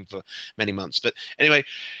developing for many months. But anyway,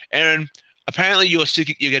 Aaron, apparently you're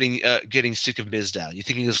getting sick of Mizdow. You're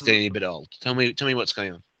thinking it's getting a bit old. Tell me what's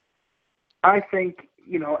going on. I think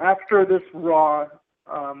after this Raw,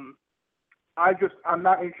 I'm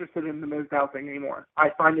not interested in the Mizdow thing anymore. I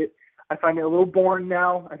find it a little boring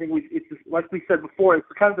now. I think it's just, like we said before, it's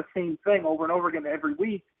kind of the same thing over and over again every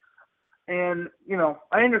week. And,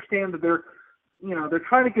 I understand that they're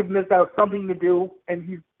trying to give Mizdow something to do,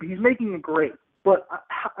 and he's making it great. But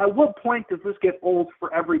at what point does this get old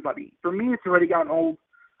for everybody? For me, it's already gotten old.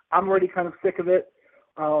 I'm already kind of sick of it.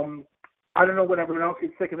 I don't know when everyone else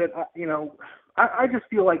gets sick of it. I just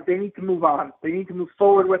feel like they need to move on. They need to move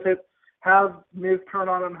forward with it. Have Miz turn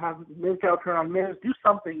on him, have Mizdow turn on Miz, do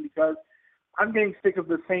something, because I'm getting sick of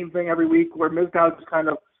the same thing every week where Mizdow just kind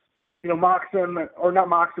of, mocks him, or not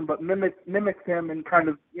mocks him, but mimics him and kind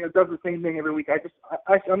of, does the same thing every week. I'm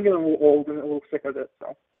getting a little old and a little sick of it.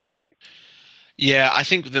 So. Yeah, I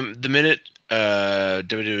think the minute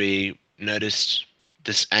WWE noticed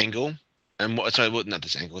this angle, and what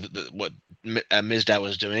Mizdow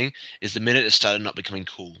was doing, is the minute it started not becoming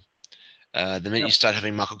cool. The minute you start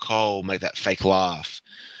having Michael Cole make that fake laugh,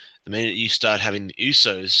 the minute you start having the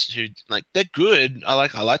Usos, who they're good. I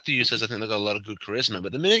like the Usos. I think they've got a lot of good charisma.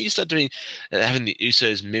 But the minute you start having the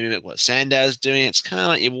Usos mimic what Sandow's doing, it's kind of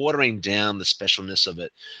like you're watering down the specialness of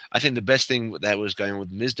it. I think the best thing that was going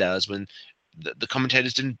with Mizdow is when the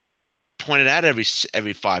commentators didn't point it out every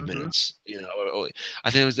 5 minutes.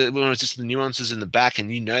 I think when it was just the nuances in the back,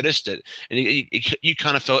 and you noticed it, and you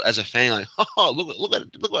kind of felt as a fan like, oh, look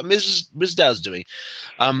what Mizdow's doing.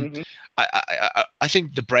 I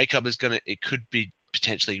think the breakup it could be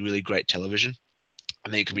potentially really great television. I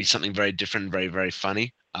think it could be something very different, very, very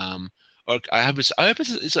funny. Or I hope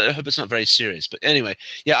it's not very serious. But anyway,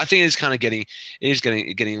 yeah, I think it is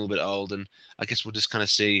getting a little bit old, and I guess we'll just kind of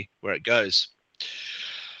see where it goes.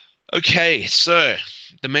 Okay, so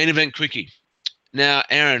the main event quickie. Now,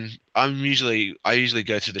 Aaron, I usually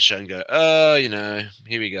go through the show and go,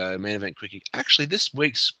 here we go, main event quickie. Actually, this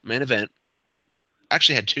week's main event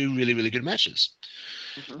actually had two really, really good matches.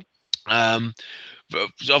 As I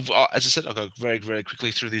said, I'll go very, very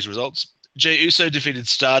quickly through these results. Jey Uso defeated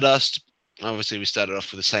Stardust. Obviously, we started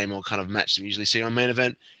off with the same old kind of match that we usually see on main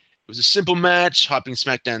event. It was a simple match, hyping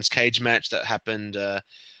SmackDown's cage match that happened.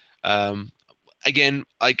 Again,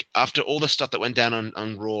 after all the stuff that went down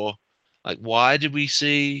on Raw, why did we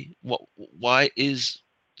see why is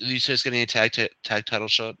the Usos getting a tag title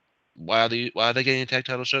shot? Why are they getting a tag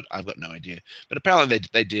title shot? I've got no idea. But apparently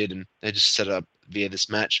they did, and they just set it up via this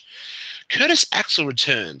match. Curtis Axel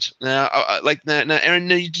returned. Now, Aaron,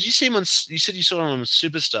 did you see him on? You said you saw him on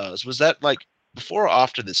Superstars. Was that before or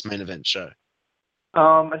after this main event show?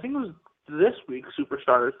 I think it was this week's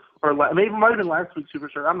Superstars, or maybe it might have been last week's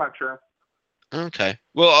Superstars. I'm not sure. Okay.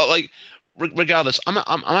 Well, regardless,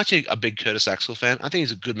 I'm actually a big Curtis Axel fan. I think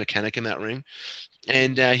he's a good mechanic in that ring.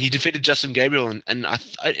 and he defeated Justin Gabriel, and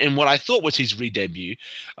what I thought was his re-debut,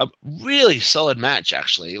 a really solid match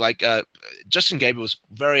actually. Like Justin Gabriel was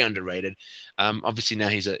very underrated. Obviously now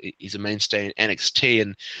he's a mainstay in NXT,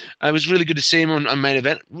 and it was really good to see him on main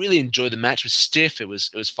event. Really enjoyed the match. It was stiff. It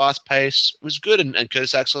was fast paced. It was good, and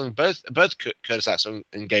Curtis Axel and both Curtis Axel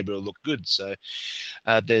and Gabriel looked good. So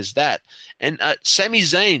there's that. And Sami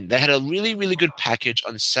Zayn, they had a really good package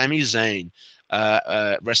on Sami Zayn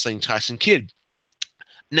wrestling Tyson Kidd.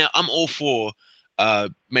 Now, I'm all for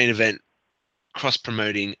main event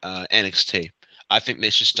cross-promoting NXT. I think they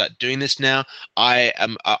should start doing this now.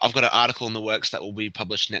 I've got an article in the works that will be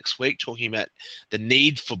published next week talking about the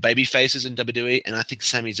need for baby faces in WWE, and I think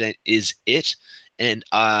Sami Zayn is it. And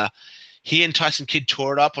he and Tyson Kidd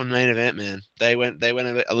tore it up on main event, man. They went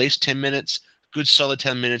at least 10 minutes. Good solid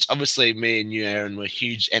 10 minutes. Obviously, me and you, Aaron, were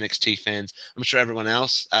huge NXT fans. I'm sure everyone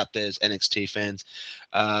else out there is NXT fans.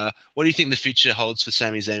 What do you think the future holds for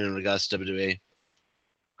Sami Zayn in regards to WWE?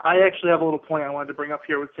 I actually have a little point I wanted to bring up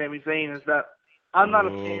here with Sami Zayn is that I'm not a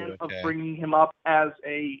fan of bringing him up I'm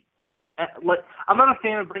not a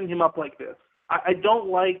fan of bringing him up like this. I don't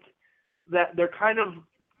like that they're kind of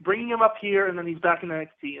bringing him up here and then he's back in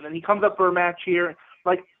NXT and then he comes up for a match here.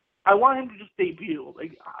 Like, I want him to just debut.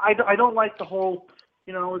 Like, I don't like the whole,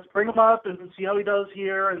 let's bring him up and see how he does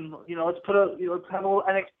here, and let's let's have a little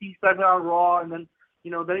NXT segment on Raw, and then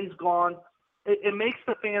then he's gone. It makes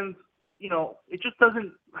the fans, it just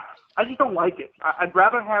doesn't. I just don't like it. I'd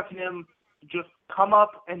rather have him just come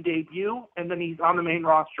up and debut, and then he's on the main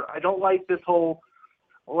roster. I don't like this whole.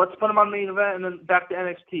 Well, let's put him on main event and then back to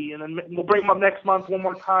NXT, and then we'll bring him up next month one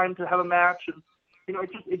more time to have a match, and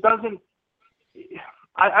it doesn't.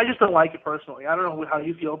 I just don't like it personally. I don't know how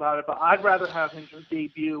you feel about it, but I'd rather have him just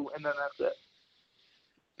debut and then that's it.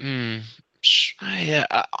 Yeah,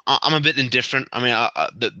 I'm a bit indifferent. I mean,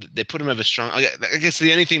 they put him over strong. I guess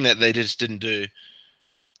the only thing that they just didn't do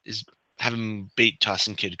is have him beat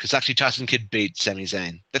Tyson Kidd, because actually Tyson Kidd beat Sami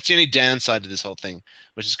Zayn. That's the only downside to this whole thing,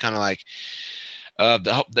 which is kind of like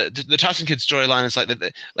the Tyson Kidd storyline is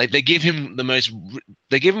like they give him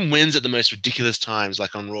wins at the most ridiculous times,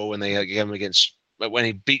 like on Raw when they gave him against. When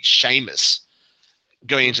he beat Sheamus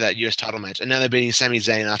going into that US title match, and now they're beating Sami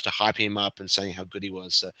Zayn after hyping him up and saying how good he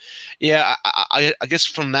was. So, yeah, I guess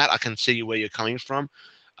from that I can see where you're coming from.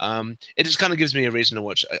 It just kind of gives me a reason to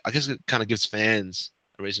watch. I guess it kind of gives fans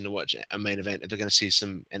a reason to watch a main event if they're going to see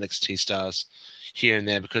some NXT stars here and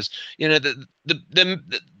there, because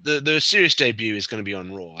the serious debut is going to be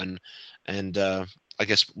on Raw, and I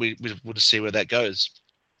guess we'll just see where that goes.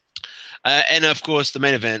 And of course, the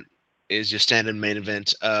main event is your standard main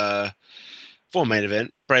event. For main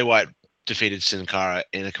event, Bray Wyatt defeated Sin Cara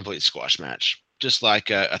in a complete squash match, just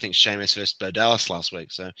like I think Sheamus versus Bo Dallas last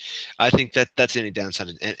week. So I think that's the only downside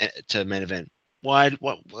to main event. Why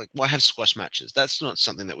have squash matches? That's not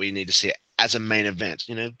something that we need to see as a main event.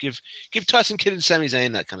 Give Tyson Kidd and Sami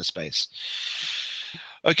Zayn that kind of space.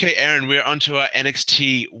 Okay, Aaron, we're on to our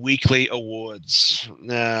NXT Weekly Awards.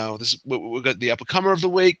 Now, we've got the Up-and-Comer of the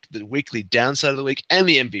Week, the Weekly Downside of the Week, and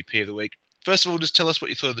the MVP of the Week. First of all, just tell us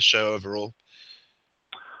what you thought of the show overall.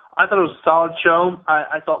 I thought it was a solid show.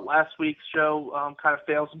 I thought last week's show kind of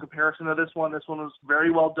fails in comparison to this one. This one was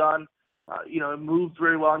very well done. It moved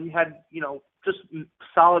very well, and you had, just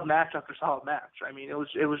solid match after solid match. I mean, it was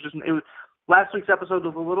last week's episode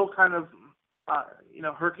was a little kind of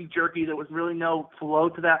herky-jerky. There was really no flow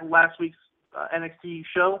to that last week's NXT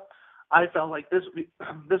show. I felt like this week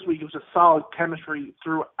it was a solid chemistry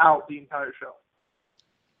throughout the entire show.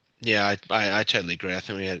 Yeah, I totally agree. I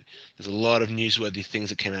think there's a lot of newsworthy things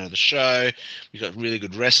that came out of the show. We got really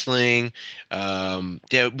good wrestling.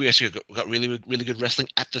 We actually got really good wrestling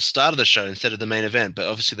at the start of the show instead of the main event. But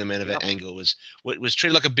obviously the main event angle was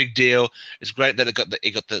treated like a big deal. It's great that it got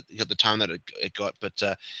the time that it got. But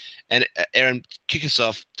and Aaron, kick us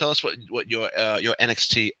off. Tell us what your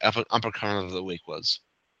NXT up-and-comer of the week was.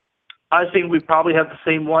 I think we probably have the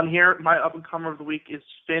same one here. My up-and-comer of the week is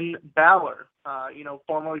Finn Balor,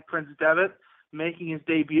 formerly Prince Devitt, making his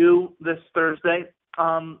debut this Thursday.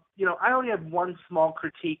 I only have one small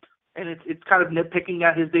critique, and it's kind of nitpicking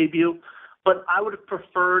at his debut, but I would have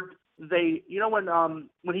preferred when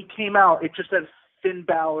he came out, it just said Finn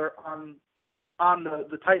Balor on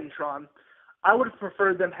the Titantron. I would have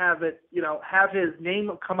preferred them have his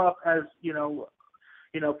name come up as,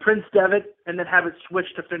 Prince Devitt, and then have it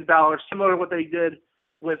switch to Finn Balor, similar to what they did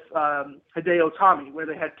with Hideo Itami, where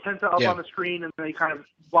they had Kenta up on the screen and they kind of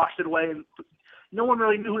washed it away, and no one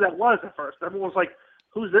really knew who that was at first. Everyone was like,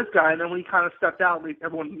 "Who's this guy?" And then when he kind of stepped out,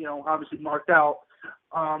 everyone, obviously marked out.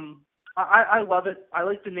 I love it. I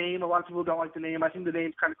like the name. A lot of people don't like the name. I think the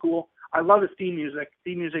name's kind of cool. I love his theme music.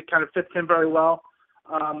 Theme music kind of fits him very well.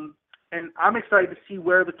 And I'm excited to see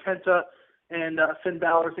where the Kenta and Finn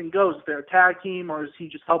Balor thing goes. Is there a tag team, or is he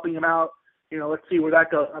just helping him out? Let's see where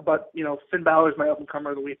that goes. But, Finn Balor is my up-and-comer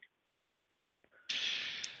of the week.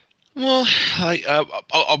 Well,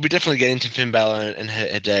 I'll be definitely getting to Finn Balor and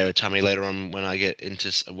Hideo Itami later on when I get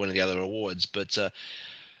into one of the other awards. But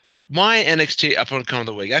my NXT up-and-comer of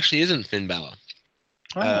the week actually isn't Finn Balor.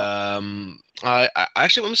 Oh. I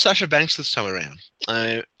actually went with Sasha Banks this time around.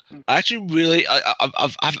 I actually really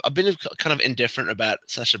I've been kind of indifferent about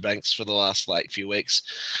Sasha Banks for the last few weeks,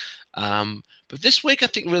 but this week I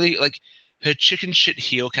think really her chicken shit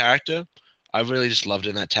heel character. I really just loved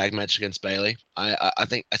in that tag match against Bayley. I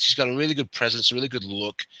think she's got a really good presence, a really good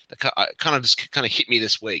look that kind of hit me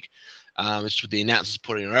this week. It's with the announcers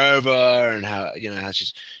putting her over and how how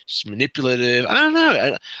she's manipulative. I don't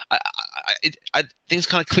know. I things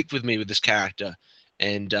kind of clicked with me with this character,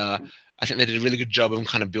 and I think they did a really good job of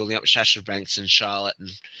kind of building up Sasha Banks and Charlotte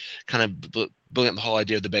and kind of building up the whole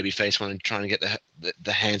idea of the babyface one and trying to get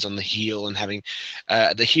the hands on the heel and having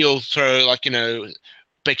the heel throw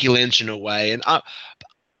Becky Lynch in a way. And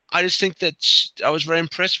I just think that I was very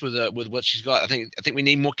impressed with what she's got. I think we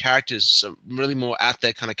need more characters, some really more out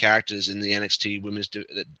there kind of characters in the NXT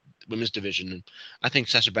women's division. And I think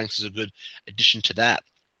Sasha Banks is a good addition to that.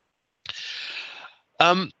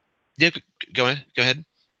 Yeah, go ahead.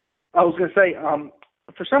 I was going to say,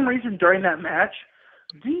 for some reason during that match,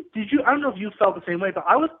 did you? I don't know if you felt the same way, but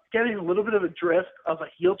I was getting a little bit of a drift of a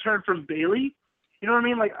heel turn from Bayley. You know what I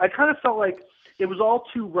mean? I kind of felt like it was all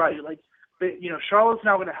too right. Charlotte's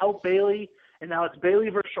now going to help Bayley, and now it's Bayley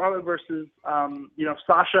versus Charlotte versus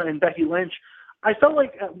Sasha and Becky Lynch. I felt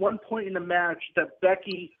like at one point in the match that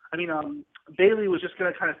Bayley was just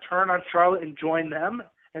going to kind of turn on Charlotte and join them,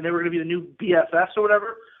 and they were going to be the new BFFs or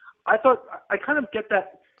whatever. I kind of get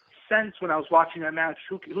that sense when I was watching that match.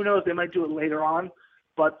 Who knows? They might do it later on.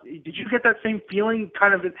 But did you get that same feeling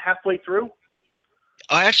kind of halfway through?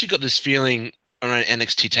 I actually got this feeling around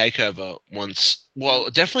NXT Takeover once. Well,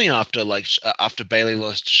 definitely after Bayley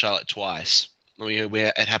lost to Charlotte twice.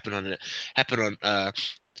 Where it happened on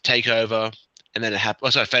Takeover, and then it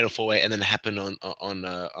happened. Fatal 4-Way, and then it happened on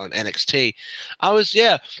NXT.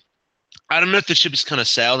 I don't know if the ship is kind of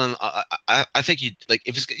sailed, and I think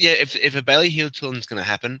if a Bayley heel turn is going to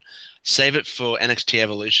happen, save it for NXT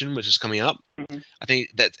Evolution, which is coming up. Mm-hmm. I think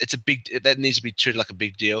that that needs to be treated like a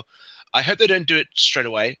big deal. I hope they don't do it straight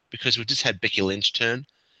away because we've just had Becky Lynch turn.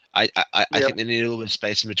 I think they need a little bit of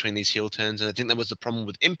space in between these heel turns, and I think that was the problem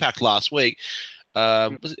with Impact last week.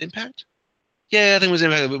 Was it Impact? Yeah, I think it was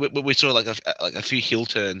Impact. We saw a few heel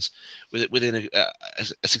turns within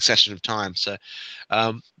a succession of time. So.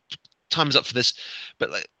 Time's up for this, but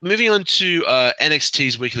moving on to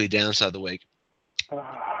NXT's weekly downside of the week.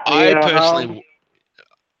 I personally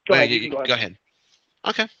go ahead.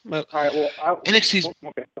 Okay. Well, all right. Well, NXT's.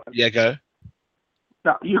 Okay, yeah, go.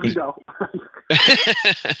 No, you can go.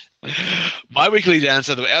 My weekly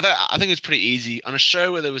downside of the week. I think it's pretty easy on a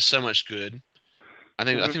show where there was so much good. I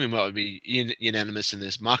think we might be unanimous in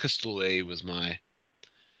this. Marcus Louis was my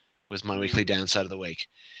weekly downside of the week.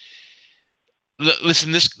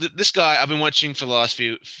 Listen, this guy I've been watching for the last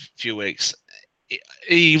few weeks.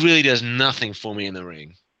 He really does nothing for me in the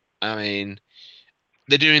ring. I mean,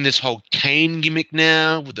 they're doing this whole Kane gimmick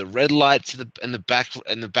now with the red lights in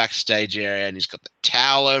the backstage area, and he's got the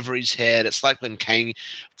towel over his head. It's like when Kane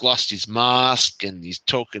glossed his mask and he's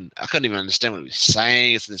talking. I couldn't even understand what he was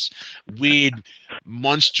saying. It's this weird,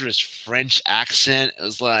 monstrous French accent. It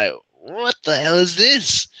was like, what the hell is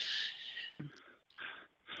this?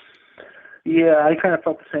 Yeah, I kind of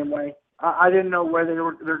felt the same way. I didn't know where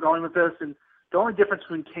they're going with this, and the only difference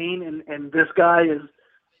between Kane and this guy is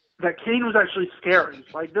that Kane was actually scary.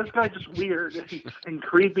 This guy's just weird and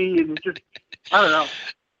creepy, and just I don't know.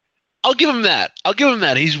 I'll give him that.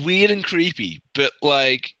 He's weird and creepy, but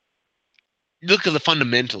look at the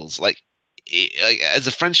fundamentals. As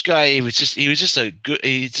a French guy, he's just a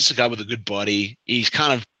guy with a good body. He's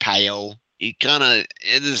kind of pale. It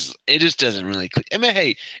just doesn't really click. I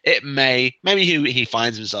mean, maybe he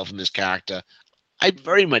finds himself in this character. I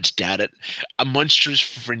very much doubt it. A monstrous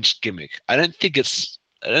French gimmick. I don't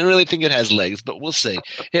really think it has legs, but we'll see.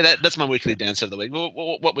 Yeah, that's my weekly downside of the week.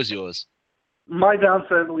 What was yours? My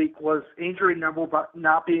downside of the week was Adrian Neville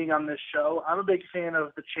not being on this show. I'm a big fan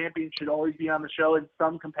of the champion should always be on the show in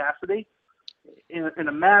some capacity. In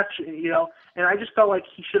a match, and I just felt like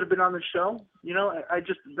he should have been on the show.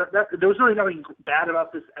 There was really nothing bad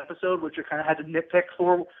about this episode, which I kind of had to nitpick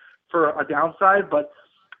for a downside, but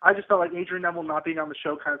I just felt like Adrian Neville not being on the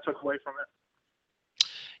show kind of took away from it.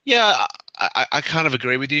 Yeah, I kind of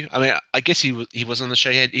agree with you. I mean, I guess he was on the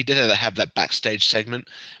show. He did have that backstage segment,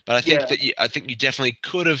 but I think I think you definitely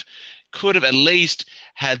could have at least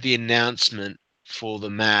had the announcement for the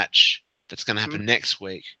match that's going to happen next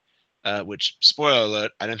week. Which, spoiler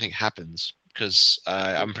alert, I don't think happens because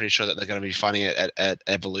I'm pretty sure that they're going to be fighting it at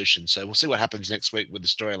Evolution. So we'll see what happens next week with the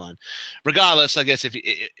storyline. Regardless, I guess if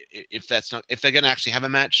they're going to actually have a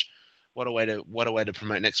match. What a way to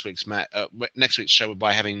promote next week's show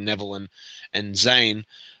by having Neville and Zayn.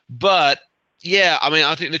 But yeah, I mean,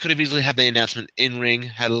 I think they could have easily had the announcement in ring,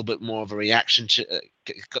 had a little bit more of a reaction to,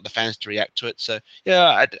 got the fans to react to it. So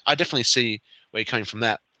yeah, I definitely see where you're coming from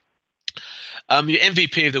that. Your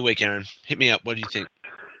MVP of the week, Aaron, hit me up. What do you think?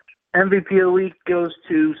 MVP of the week goes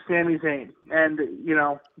to Sami Zayn, and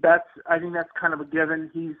I think that's kind of a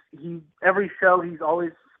given. He every show he's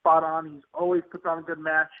always spot on. He's always puts on a good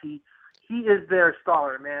match. He is their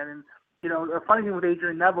star, man. And, the funny thing with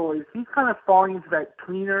Adrian Neville is he's kind of falling into that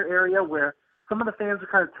cleaner area where some of the fans are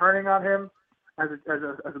kind of turning on him as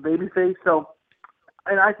a babyface. So,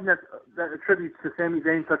 and I think that attributes to Sami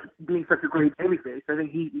Zayn being such a great babyface. I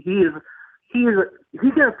think he can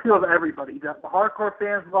appeal to everybody. The hardcore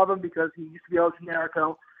fans love him because he used to be El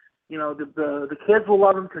Generico. The kids will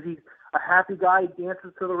love him because he's a happy guy, he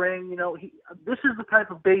dances to the ring. This is the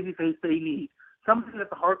type of babyface they need. Something that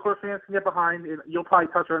the hardcore fans can get behind, and you'll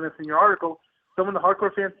probably touch on this in your article, someone the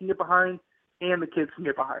hardcore fans can get behind and the kids can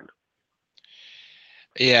get behind.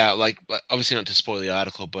 Yeah, like obviously not to spoil the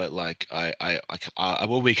article, but like I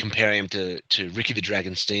will be comparing him to Ricky the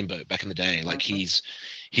Dragon Steamboat back in the day. Like he's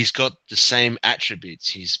got the same attributes.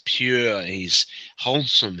 He's pure. He's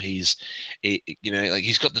wholesome. He's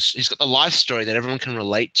got the life story that everyone can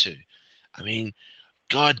relate to. I mean,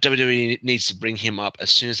 God, WWE needs to bring him up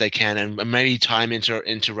as soon as they can, and maybe tie him into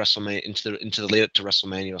WrestleMania, into the lead up to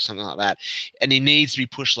WrestleMania or something like that. And he needs to be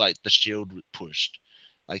pushed like the Shield pushed.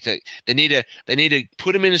 Like they need to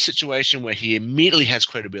put him in a situation where he immediately has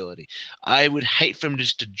credibility. I would hate for him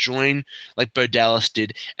just to join like Bo Dallas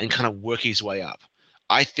did and kind of work his way up.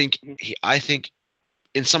 I think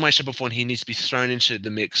in some way, shape, or form, he needs to be thrown into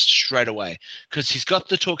the mix straight away because he's got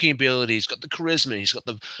the talking ability, he's got the charisma, he's got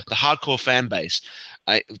the hardcore fan base.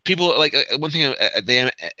 People like one thing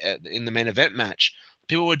in the main event match,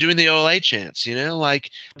 people were doing the OLA chants,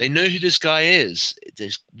 like they know who this guy is.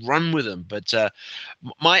 Just run with him. But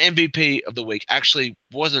my MVP of the week actually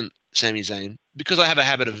wasn't Sami Zayn because I have a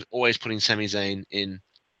habit of always putting Sami Zayn in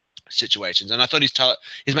situations, and I thought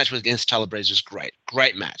his match against Tyler Breeze was great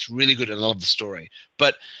match, really good, and I love the story.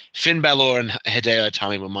 But Finn Balor and Hideo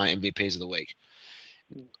Itami were my MVPs of the week.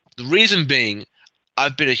 The reason being,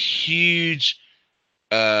 I've been a huge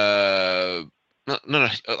an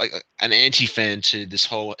anti-fan to this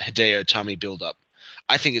whole Hideo Itami build-up.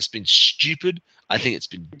 I think it's been stupid. I think it's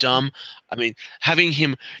been dumb. I mean, having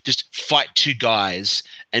him just fight two guys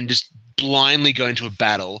and just blindly go into a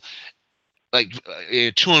battle, like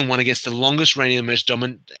 2-on-1 against the longest reigning and most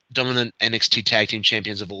dominant NXT tag team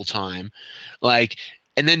champions of all time, like,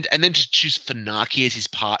 and then to choose Funaki as his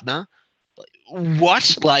partner,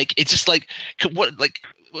 what? Like, it's just like what? Like,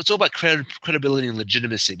 it's all about credibility and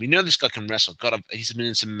legitimacy. We know this guy can wrestle. God, he's been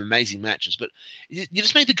in some amazing matches, but you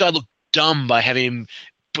just made the guy look dumb by having him.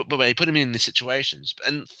 Put him in these situations,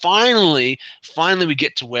 and finally we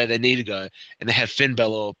get to where they need to go, and they have Finn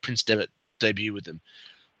Balor, Prince Devitt debut with them.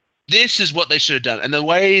 This is what they should have done, and the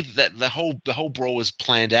way that the whole brawl was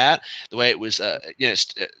planned out, the way it was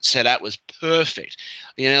set out was perfect.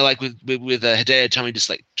 Like with Hideo Itami just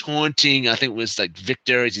like taunting, I think it was like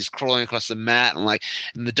Victor as he's crawling across the mat, and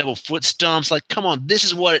the double foot stomps. Like, come on, this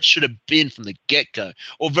is what it should have been from the get go,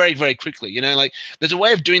 or very very quickly. Like there's a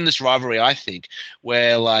way of doing this rivalry, I think,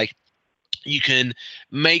 where like you can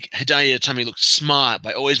make Hideo Itami look smart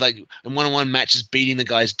by always like in one-on-one matches beating the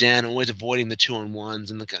guys down, always avoiding the 2-on-1s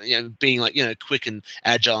and being like quick and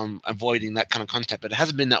agile and avoiding that kind of contact. But it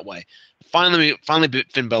hasn't been that way. Finally,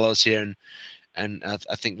 Finn Balor's here, and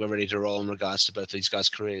I think we're ready to roll in regards to both these guys'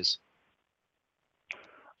 careers.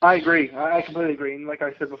 I agree. I completely agree. And like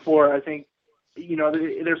I said before, I think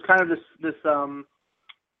there's kind of this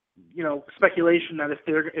speculation that if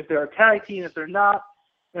they're a tag team, if they're not,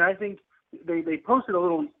 and I think. They posted a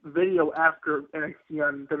little video after NXT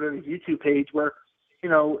on WWE's YouTube page where,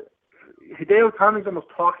 Hideo Itami's almost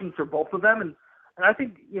talking for both of them. And I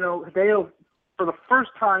think, Hideo, for the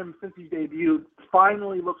first time since he's debuted,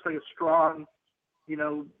 finally looks like a strong,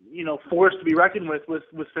 force to be reckoned with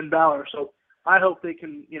Finn Balor. So I hope they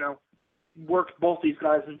can, work both these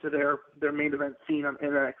guys into their main event scene in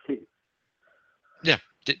NXT. Yeah,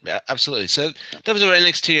 Absolutely. So that was our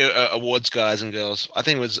NXT awards, guys and girls. I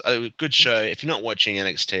think it was a good show. If you're not watching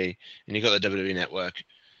NXT and you got the WWE Network,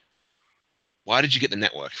 why did you get the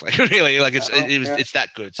network? Like really, like it's that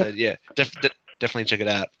good. So yeah, definitely check it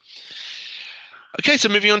out. Okay, so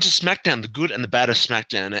moving on to SmackDown, the good and the bad of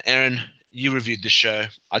SmackDown. Now, Aaron, you reviewed the show.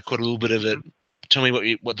 I caught a little bit of it. Tell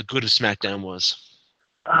me what the good of SmackDown was.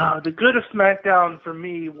 The good of SmackDown for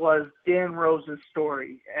me was Dan Rose's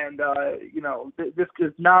story, and this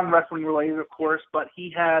is non-wrestling related, of course, but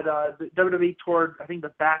he had the WWE toward I think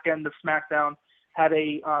the back end of SmackDown had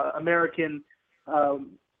a American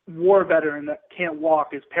war veteran that can't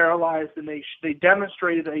walk, is paralyzed, and they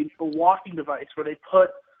demonstrated a walking device where they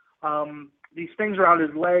put these things around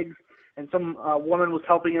his legs, and some woman was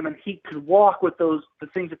helping him, and he could walk with the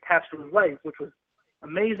things attached to his legs, which was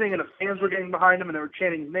amazing, and the fans were getting behind him, and they were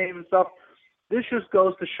chanting his name and stuff. This just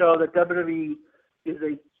goes to show that WWE is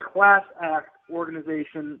a class act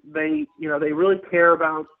organization. They really care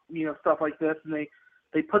about stuff like this, and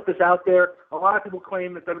they put this out there. A lot of people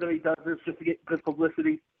claim that WWE does this just to get good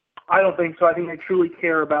publicity. I don't think so. I think they truly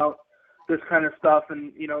care about this kind of stuff,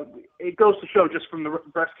 and it goes to show just from the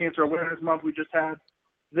Breast Cancer Awareness Month we just had.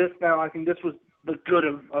 I think this was the good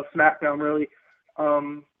of SmackDown, really.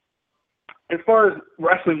 As far as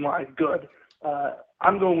wrestling-wise, good.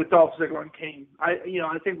 I'm going with Dolph Ziggler and Kane. I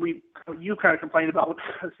think you kind of complained about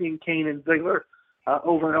seeing Kane and Ziggler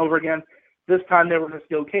over and over again. This time they were in a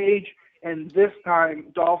steel cage, and this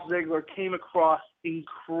time Dolph Ziggler came across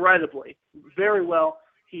incredibly, very well.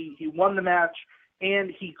 He won the match,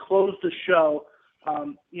 and he closed the show.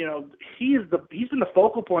 He's been the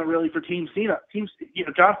focal point really for Team Cena.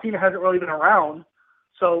 John Cena hasn't really been around,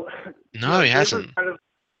 so no, he hasn't.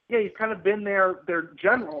 He's kind of been their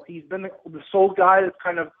general. He's been the sole guy that's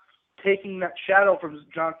kind of taking that shadow from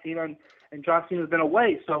John Cena, and John Cena's been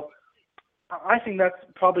away. So I think that's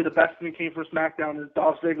probably the best thing that came from SmackDown is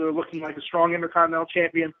Dolph Ziggler looking like a strong Intercontinental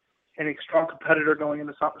Champion and a strong competitor going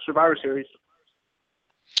into Survivor Series.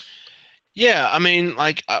 Yeah, I mean,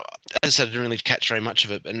 like as I said, I didn't really catch very much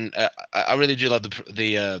of it, and I really do love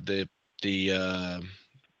the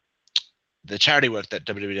charity work that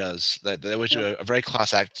WWE does. They always do a very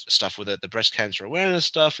class act stuff with it, the breast cancer awareness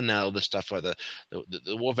stuff, and now all the stuff where the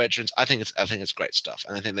war veterans. I think it's great stuff,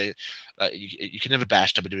 and I think they you can never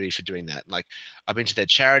bash WWE for doing that. Like I've been to their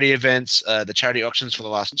charity events, the charity auctions for the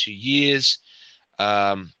last 2 years.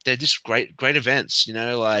 They're just great events,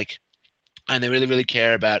 and they really, really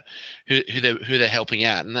care about who they're helping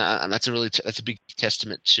out, and that's a big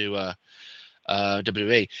testament to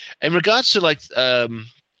WWE. In regards to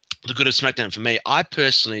the good of SmackDown for me, I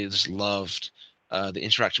personally just loved the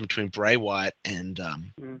interaction between Bray Wyatt and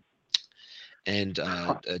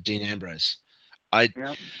Dean Ambrose.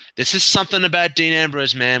 This is something about Dean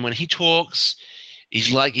Ambrose, man. When he talks,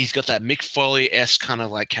 he's got that Mick Foley-esque kind of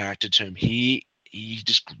like character to him. He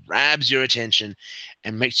just grabs your attention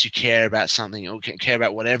and makes you care about something or care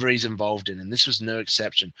about whatever he's involved in, and this was no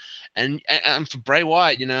exception. And for Bray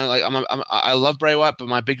Wyatt, I love Bray Wyatt, but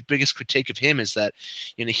my biggest critique of him is that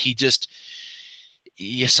he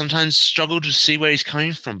sometimes struggled to see where he's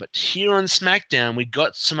coming from. But here on SmackDown, we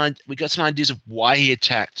got some ideas of why he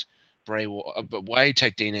attacked but why he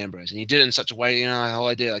attacked Dean Ambrose, and he did it in such a way, the whole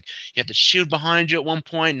idea, like you had the Shield behind you at one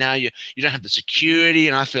point, now you don't have the security,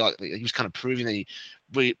 and I feel like he was kind of proving that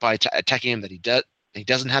by attacking him that he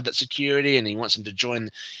doesn't have that security, and he wants him to join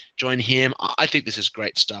him. I think this is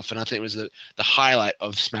great stuff, and I think it was the highlight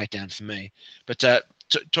of SmackDown for me. But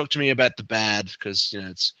talk to me about the bad, because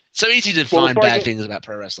it's so easy to find bad things about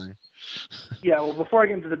pro wrestling. Yeah, well, before I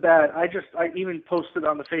get into the bad, I even posted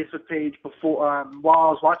on the Facebook page before while I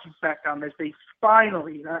was watching SmackDown that they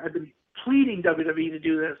finally, I've been pleading WWE to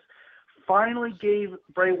do this, finally gave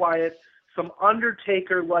Bray Wyatt some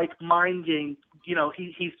Undertaker-like mind game. He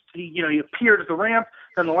appeared at the ramp,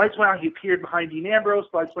 then the lights went out, he appeared behind Dean Ambrose,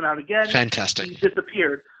 the lights went out again. Fantastic. He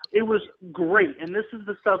disappeared. It was great, and this is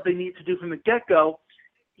the stuff they need to do from the get-go.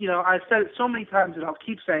 I've said it so many times, and I'll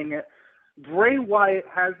keep saying it. Bray Wyatt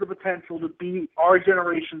has the potential to be our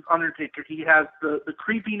generation's Undertaker. He has the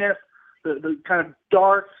creepiness, the kind of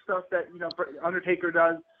dark stuff that Undertaker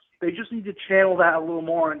does. They just need to channel that a little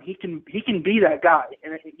more, and he can be that guy.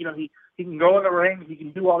 And he can go in the ring, he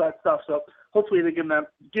can do all that stuff. So hopefully they give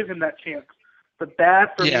him that chance. The bad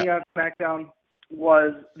for me on SmackDown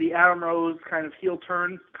was the Adam Rose kind of heel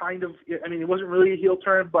turn. It wasn't really a heel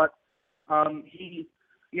turn, but he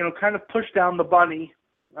kind of pushed down the bunny.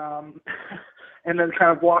 And then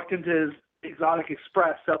kind of walked into his Exotic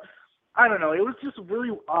Express. So I don't know. It was just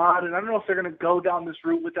really odd, and I don't know if they're going to go down this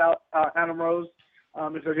route without Adam Rose.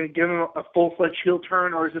 If they're going to give him a full-fledged heel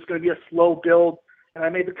turn, or is this going to be a slow build And I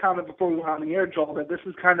made the comment before we went on the air, Joel, that this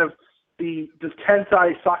is kind of the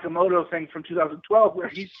Tensai Sakamoto thing from 2012, where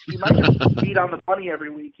he might just beat on the bunny every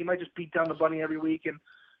week. He might just beat down the bunny every week and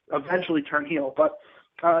eventually turn heel. But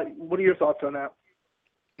what are your thoughts on that?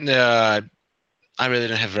 I really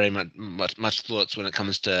don't have very much thoughts when it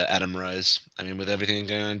comes to Adam Rose. I mean, with everything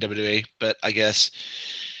going on in WWE, but I guess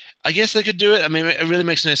they could do it. I mean, it really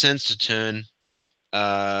makes no sense to turn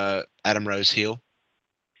Adam Rose heel.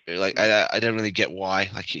 Like, I don't really get why.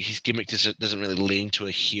 Like, his gimmick doesn't really lean to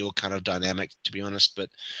a heel kind of dynamic, to be honest. But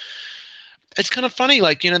it's kind of funny.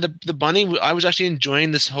 Like, the bunny. I was actually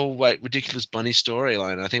enjoying this whole like ridiculous bunny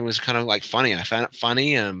storyline. I think it was kind of like funny. I found it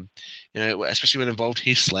funny. Especially when it involved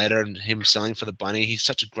Heath Slater and him selling for the bunny. He's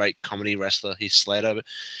such a great comedy wrestler, Heath Slater. But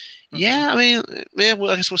yeah, I mean, yeah.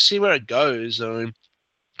 Well, I guess we'll see where it goes. I mean,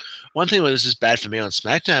 one thing that was just bad for me on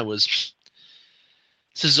SmackDown was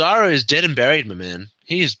Cesaro is dead and buried, my man.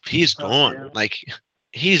 He's gone. Yeah. Like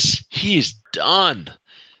he's done.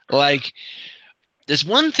 Like there's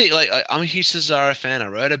one thing. Like I'm a huge Cesaro fan. I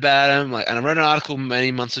wrote about him. Like, and I wrote an article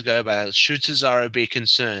many months ago about should Cesaro be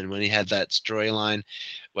concerned when he had that storyline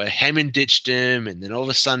where Heyman ditched him, and then all of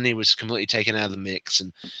a sudden he was completely taken out of the mix.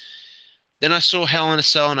 And then I saw Hell in a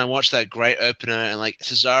Cell, and I watched that great opener, and like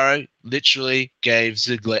Cesaro literally gave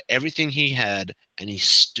Ziggler everything he had, and he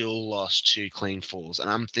still lost 2 clean falls. And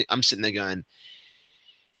I'm sitting there going,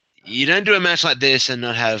 you don't do a match like this and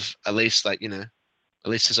not have at least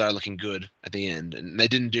Cesaro looking good at the end, and they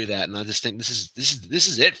didn't do that. And I just think this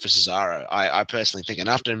is it for Cesaro. I personally think, and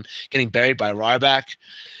after him getting buried by Ryback,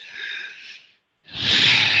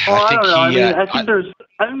 I don't know. I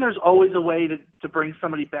think there's always a way to bring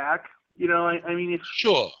somebody back. I mean, it's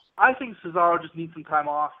sure. I think Cesaro just needs some time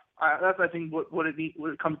off. That's I think what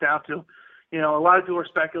it comes down to. A lot of people are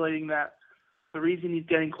speculating that the reason he's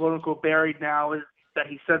getting quote unquote buried now is that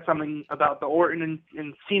he said something about the Orton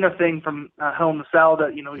and Cena thing from Hell in the Cell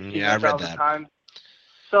that he's seen 1,000 times.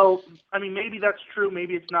 So I mean, maybe that's true.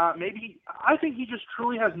 Maybe it's not. Maybe I think he just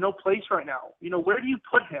truly has no place right now. Where do you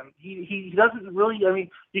put him? He doesn't really. I mean,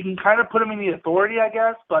 you can kind of put him in the Authority, I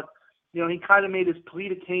guess, but he kind of made his plea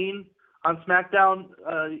to Kane on SmackDown,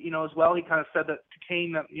 as well. He kind of said that to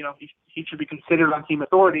Kane that he should be considered on Team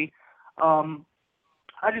Authority.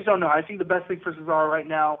 I just don't know. I think the best thing for Cesaro right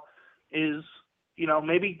now is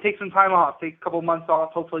maybe take some time off, take a couple of months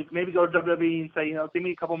off. Hopefully, maybe go to WWE and say give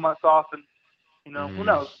me a couple of months off, and who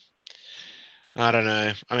knows. I don't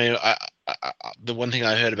know. I mean, I the one thing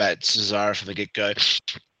I heard about Cesaro from the get-go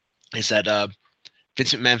is that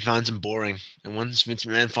Vince McMahon finds him boring, and once Vince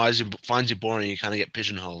McMahon finds you boring, you kind of get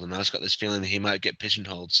pigeonholed. And I just got this feeling that he might get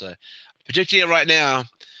pigeonholed. So, predicting it right now,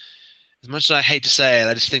 as much as I hate to say it,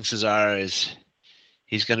 I just think Cesaro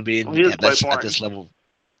he's going to be at this level.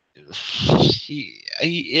 He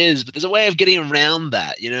is, but there's a way of getting around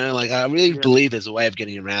that, Like I really believe there's a way of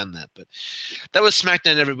getting around that. But that was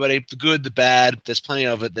SmackDown, everybody. The good, the bad. There's plenty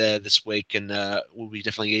of it there this week, and we'll be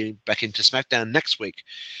definitely getting back into SmackDown next week.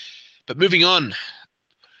 But moving on,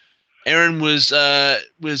 Aaron was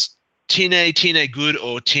TNA good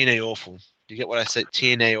or TNA awful? Do you get what I said?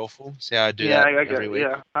 TNA awful. See how I do that every week?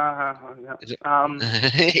 Yeah.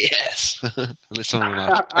 Yes. Go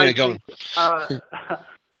on.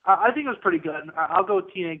 I think it was pretty good. I'll go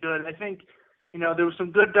with TNA good. I think, there was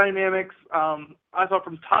some good dynamics. I thought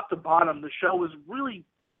from top to bottom, the show was really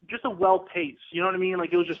just a well-paced. You know what I mean?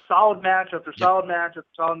 Like, it was just solid match after solid match after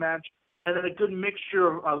solid match, and then a good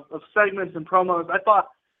mixture of segments and promos. I thought,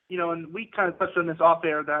 and we kind of touched on this off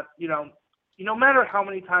air, that, no matter how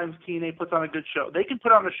many times TNA puts on a good show, they can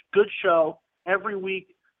put on a good show every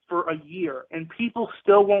week for a year, and people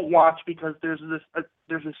still won't watch because there's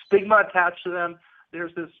a stigma attached to them.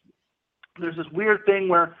 There's this weird thing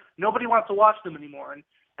where nobody wants to watch them anymore,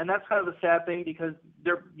 and that's kind of the sad thing because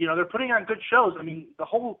they're putting on good shows. I mean, the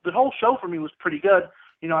whole show for me was pretty good.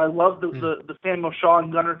 I love the Samuel Shaw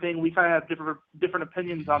and Gunner thing. We kind of have different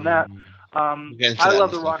opinions on that. I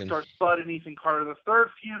love the Rockstar Spud and Ethan Carter III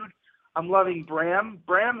feud. I'm loving Bram.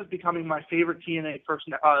 Bram is becoming my favorite TNA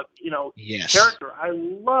person. Character. I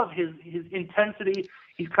love his intensity.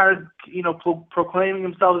 He's kind of proclaiming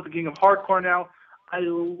himself as the king of hardcore now. I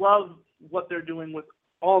love what they're doing with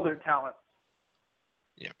all their talent.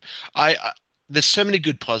 Yeah, there's so many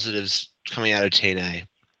good positives coming out of TNA.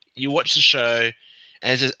 You watch the show,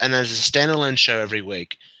 as a standalone show every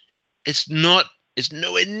week. It's not is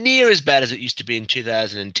nowhere near as bad as it used to be in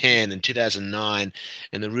 2010 and 2009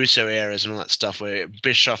 and the Russo eras and all that stuff where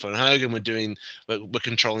Bischoff and Hogan were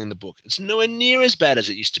controlling the book. It's nowhere near as bad as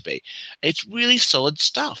it used to be. It's really solid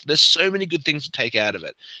stuff. There's so many good things to take out of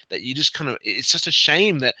it that you just it's just a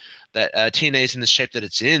shame that TNA is in the shape that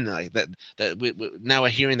it's in. Like now we're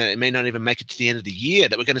hearing that it may not even make it to the end of the year,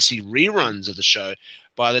 that we're going to see reruns of the show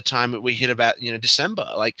by the time we hit about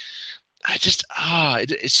December. Like,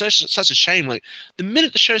 it's such a shame. Like, the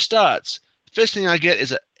minute the show starts, the first thing I get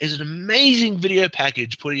is an amazing video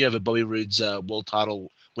package putting over Bobby Roode's world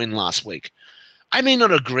title win last week. I may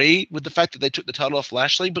not agree with the fact that they took the title off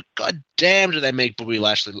Lashley, but god damn, do they make Bobby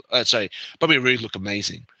Roode look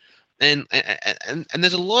amazing. And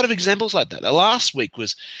there's a lot of examples like that. The last week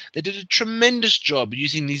they did a tremendous job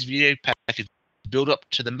using these video packages to build up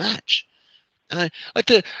to the match. And I like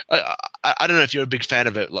I don't know if you're a big fan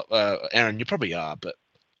of it, Aaron. You probably are, but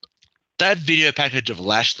that video package of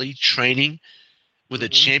Lashley training with a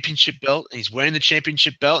championship belt, and he's wearing the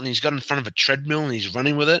championship belt, and he's got in front of a treadmill, and he's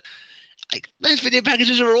running with it. Like, those video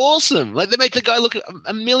packages are awesome. Like, they make the guy look at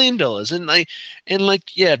 $1 million, there's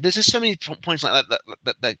just so many points like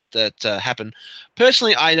that happen.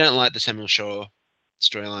 Personally, I don't like the Samuel Shaw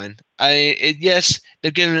storyline. Yes,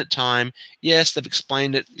 they've given it time. Yes, they've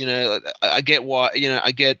explained it. I get why.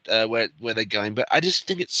 I get where they're going, but I just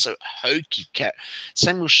think it's so hokey.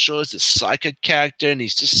 Samuel Shaw's a psycho character, and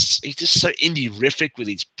he's just so indie-rific with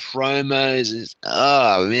his promos.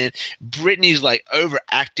 Oh man, Brittany's like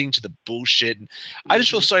overacting to the bullshit. I just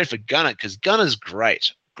feel sorry for Gunner, because Gunner's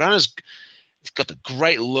great. He's got the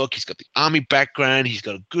great look. He's got the army background. He's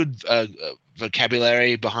got a good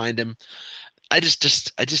vocabulary behind him. I think it's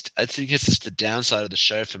just the downside of the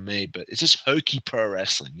show for me, but it's just hokey pro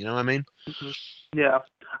wrestling. You know what I mean? Yeah,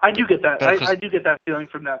 I do get that. I do get that feeling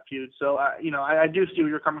from that feud. So, I do see where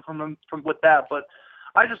you're coming from with that, but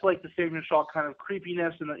I just like the Samuel Shaw kind of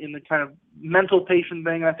creepiness and the kind of mental patient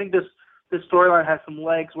thing. I think this storyline has some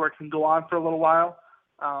legs where it can go on for a little while.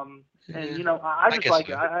 I just like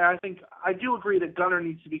it. I think I do agree that Gunner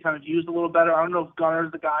needs to be kind of used a little better. I don't know if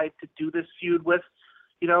Gunner's the guy to do this feud with.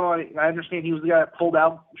 I understand he was the guy that pulled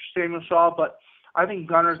out Samuel Shaw, but I think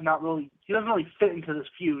Gunner's he doesn't really fit into this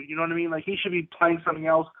feud. You know what I mean? Like, he should be playing something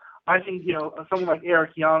else. I think, someone like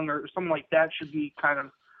Eric Young or someone like that should be kind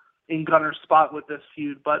of in Gunner's spot with this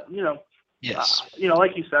feud. But, yes.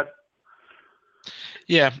 Like you said.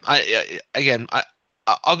 Yeah.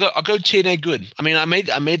 I'll go TNA good. I mean, I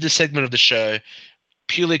made this segment of the show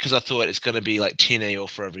purely because I thought it's going to be like TNA all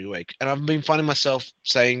for every week, and I've been finding myself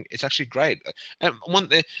saying it's actually great. And one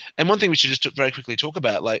thing we should just very quickly talk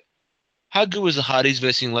about, like, how good was the Hardys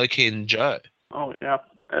versus Loki and Joe? Oh yeah,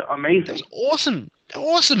 amazing! It was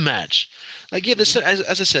awesome match. Like, yeah, there's,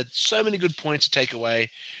 as I said, so many good points to take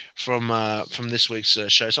away from this week's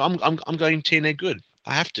show. So I'm going TNA good.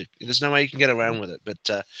 I have to. There's no way you can get around with it.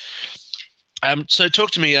 But so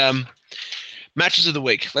talk to me. Matches of the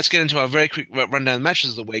week. Let's get into our very quick rundown of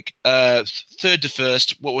matches of the week. Third to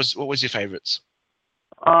first, what was your favorites?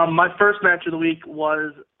 My first match of the week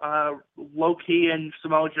was Low-Ki and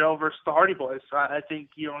Samoa Joe versus the Hardy Boys. I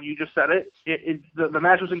think you just said it. The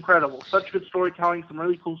match was incredible. Such good storytelling. Some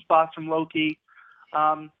really cool spots from Low-Ki.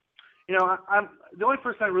 I'm the only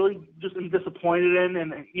person I really just am disappointed in,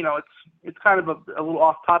 and it's kind of a little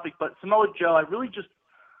off topic, but Samoa Joe,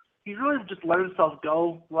 he's really just let himself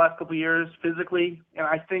go the last couple of years physically, and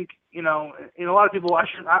I think a lot of people. I'm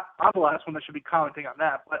the last one that should be commenting on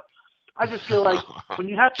that, but I just feel like when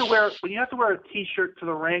you have to wear a T-shirt to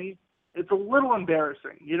the ring, it's a little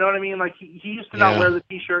embarrassing. You know what I mean? Like, he used to not wear the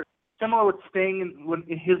T-shirt. Similar with Sting,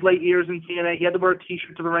 in his late years in TNA, he had to wear a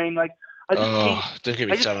T-shirt to the ring. Like, I just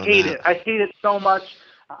hate it. I hate it so much.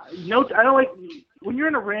 I don't like when you're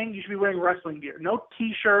in a ring. You should be wearing wrestling gear. No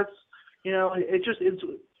T-shirts.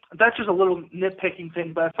 That's just a little nitpicking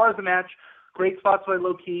thing. But as far as the match, great spots by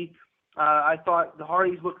Low-Ki. I thought the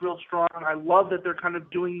Hardys looked real strong. I love that they're kind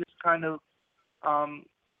of doing this kind of,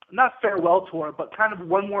 not farewell tour, but kind of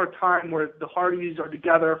one more time where the Hardys are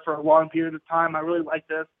together for a long period of time. I really like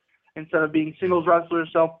this instead of being singles wrestlers.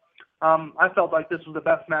 So I felt like this was the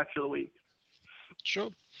best match of the week. Sure.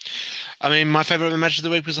 I mean, my favorite match of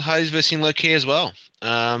the week was the Hardys versus Low-Ki as well.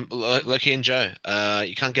 Low-Ki and Joe.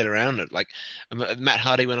 You can't get around it. Like, Matt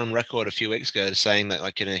Hardy went on record a few weeks ago saying that,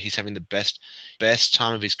 like, he's having the best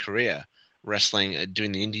time of his career wrestling,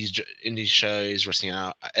 doing the indies shows, wrestling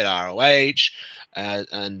at ROH,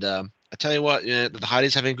 and I tell you what, the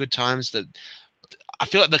Hardys having good times. That I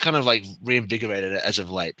feel like they're kind of like reinvigorated it as of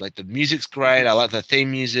late. Like the music's great. I like the theme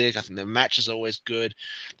music. I think the match is always good.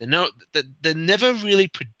 They're never really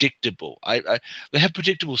predictable. They have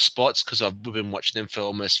predictable spots because we've been watching them for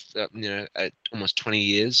almost almost 20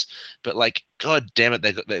 years. But like, god damn it,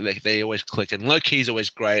 they always click. And Low Key's always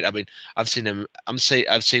great. I mean, I've seen them. I've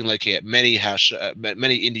seen Low Key at many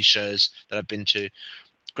many indie shows that I've been to.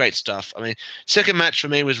 Great stuff. I mean, second match for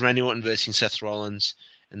me was Randy Orton versus Seth Rollins,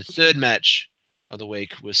 and the third match of the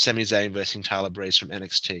week was Sami Zayn versus Tyler Breeze from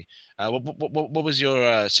NXT. What was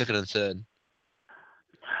your second and third?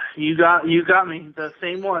 You got me. The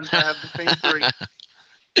same ones. I have the same three.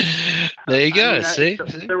 There you go. See?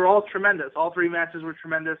 They were all tremendous. All three matches were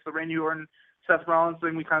tremendous. The Randy Orton, Seth Rollins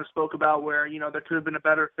thing we kind of spoke about, where there could have been a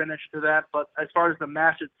better finish to that. But as far as the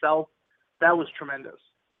match itself, that was tremendous.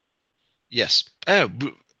 Yes. Oh,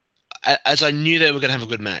 as I knew they were going to have a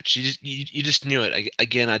good match. You just knew it.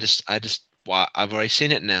 Again, well, I've already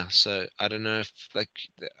seen it now, so I don't know if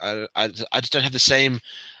I just don't have the same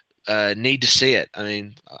need to see it. I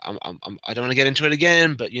mean, I don't want to get into it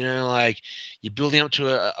again, but like you're building up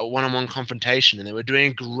to a one-on-one confrontation, and they were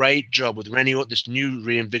doing a great job with Randy Orton, this new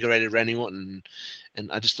reinvigorated Randy Orton,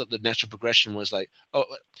 and I just thought the natural progression was like,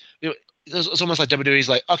 it's almost like WWE's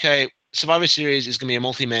like, okay, Survivor Series is going to be a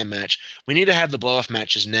multi-man match. We need to have the blow-off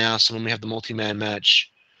matches now, so when we have the multi-man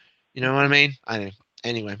match, you know what I mean? I know.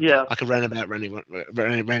 Anyway, yeah. I could rant about Randy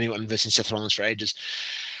Orton versus Seth Rollins for ages.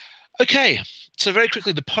 Okay, so very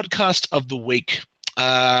quickly, the podcast of the week.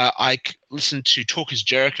 I listened to Talk is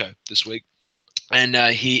Jericho this week, and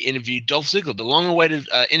he interviewed Dolph Ziggler, the long-awaited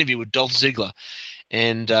interview with Dolph Ziggler.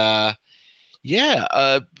 And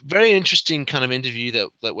very interesting kind of interview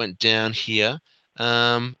that went down here.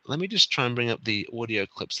 Let me just try and bring up the audio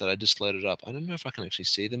clips that I just loaded up. I don't know if I can actually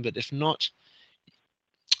see them, but if not,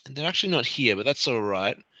 they're actually not here, but that's all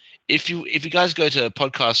right. If you guys go to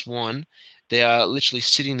podcast 1, they are literally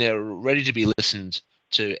sitting there ready to be listened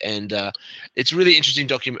to, and it's a really interesting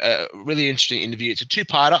really interesting interview. It's a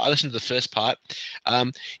two-parter. I listened to the first part.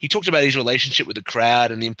 He talked about his relationship with the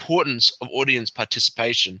crowd and the importance of audience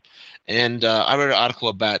participation, and I wrote an article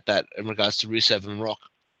about that in regards to Rusev and Rock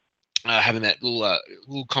having that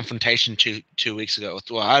little confrontation two weeks ago.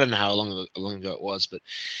 Well, I don't know how long ago it was, but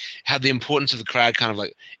how the importance of the crowd kind of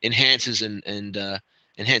like enhances and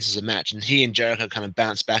enhances a match. And he and Jericho kind of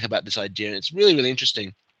bounce back about this idea, and it's really, really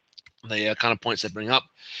interesting. The kind of points they bring up.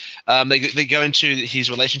 They go into his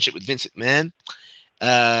relationship with Vince McMahon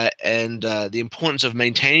and the importance of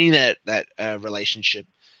maintaining that relationship.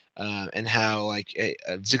 And how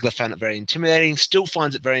Ziggler found it very intimidating, still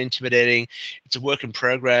finds it very intimidating. It's a work in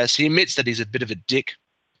progress. He admits that he's a bit of a dick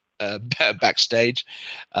backstage,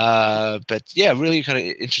 but yeah, really kind of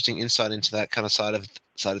interesting insight into that kind of side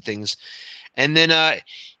of things. And then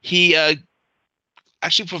he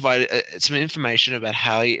actually provided some information about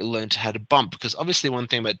how he learned how to bump, because obviously one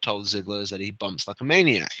thing about Dolph Ziggler is that he bumps like a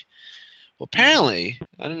maniac. Well, apparently,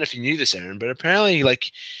 I don't know if you knew this, Aaron, but apparently,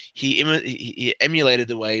 he emulated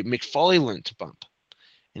the way Mick Foley learned to bump,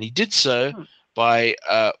 and he did so by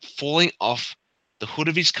falling off the hood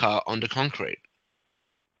of his car onto concrete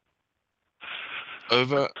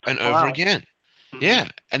over and over again. Yeah,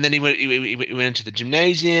 and then he went into the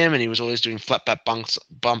gymnasium, and he was always doing flat back bumps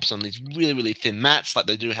on these really, really thin mats like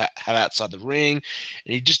they do have outside the ring,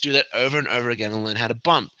 and he'd just do that over and over again and learn how to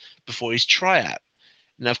bump before his tryout.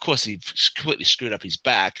 Now, of course, he completely screwed up his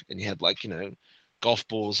back, and he had golf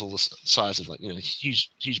balls all the size of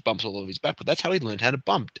huge bumps all over his back. But that's how he learned how to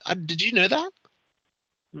bump. Did you know that?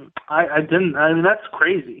 I didn't. I mean, that's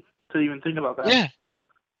crazy to even think about that. Yeah,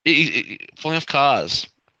 he falling off cars.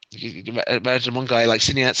 You can imagine one guy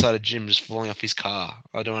sitting outside a gym just falling off his car.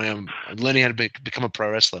 I'm learning how to become a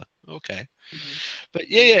pro wrestler. Okay. Mm-hmm. But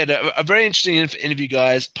a very interesting interview,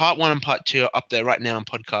 guys. Part 1 and part 2 are up there right now on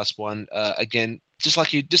podcast 1. Again, just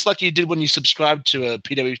like you did when you subscribed to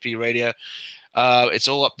PWP Radio, it's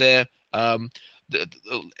all up there.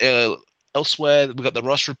 Elsewhere, we got the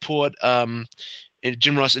Ross Report.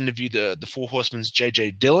 Jim Ross interviewed the Four Horsemen's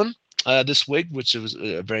J.J. Dillon this week, which was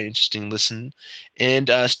a very interesting listen. And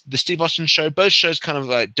the Steve Austin Show, both shows kind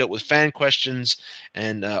of dealt with fan questions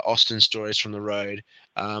and Austin stories from the road.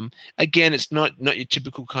 Again, it's not your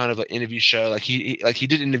typical kind of interview show. He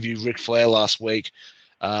did interview Ric Flair last week,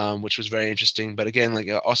 which was very interesting. But again,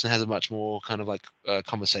 Austin has a much more kind of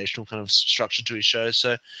conversational kind of structure to his show.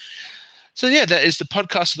 So yeah, that is the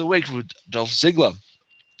podcast of the week with Dolph Ziggler.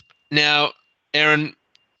 Now, Aaron,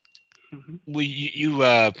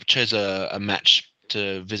 you chose a match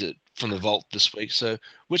to visit from the vault this week. So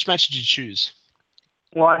which match did you choose?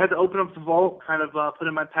 Well, I had to open up the vault, kind of put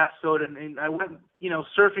in my passcode, and I went,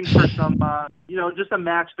 surfing for some, just a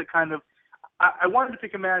match that kind of, I wanted to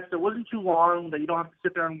pick a match that wasn't too long, that you don't have to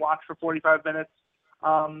sit there and watch for 45 minutes.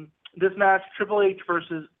 This match, Triple H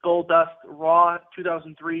versus Goldust, Raw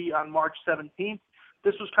 2003 on March 17th.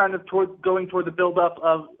 This was kind of going toward the build-up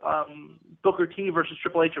of Booker T versus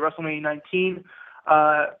Triple H at WrestleMania 19.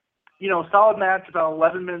 Solid match, about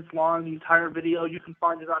 11 minutes long, the entire video. You can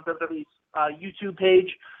find it on WWE's YouTube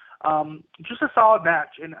page. Just a solid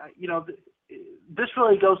match. And, this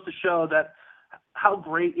really goes to show that how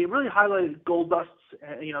great, it really highlighted Goldust's,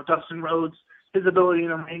 Dustin Rhodes, his ability in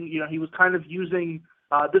the ring. He was kind of using,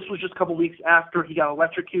 this was just a couple weeks after he got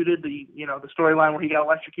electrocuted, the storyline where he got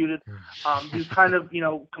electrocuted. He was kind of,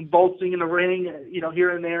 convulsing in the ring,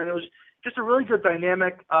 here and there. And it was just a really good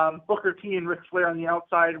dynamic. Booker T and Ric Flair on the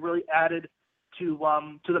outside really added to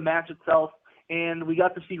the match itself. And we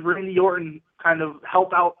got to see Randy Orton kind of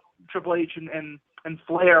help out Triple H and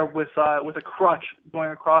Flair with a crutch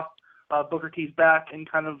going across Booker T's back, and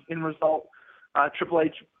kind of in result, Triple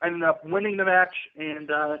H ended up winning the match, and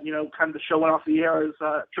kind of the show went off the air as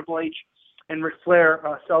Triple H and Ric Flair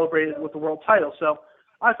celebrated with the world title. So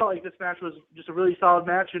I felt like this match was just a really solid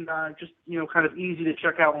match, and just kind of easy to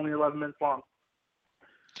check out, only 11 minutes long.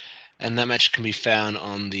 And that match can be found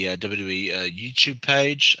on the WWE YouTube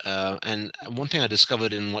page. And one thing I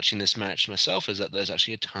discovered in watching this match myself is that there's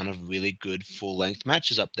actually a ton of really good full-length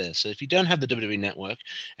matches up there. So if you don't have the WWE Network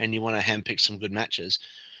and you want to handpick some good matches,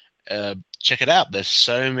 check it out. There's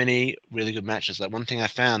so many really good matches. Like, one thing I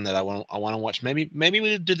found that I want to watch. Maybe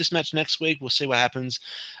we'll do this match next week. We'll see what happens.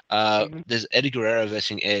 There's Eddie Guerrero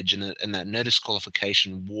versus Edge in that no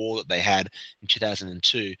disqualification war that they had in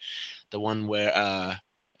 2002. The one where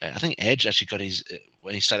I think Edge actually got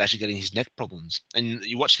when he started actually getting his neck problems. And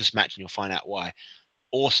you watch this match and you'll find out why.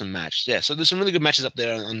 Awesome match. Yeah, so there's some really good matches up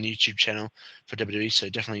there on the YouTube channel for WWE, so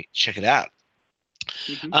definitely check it out.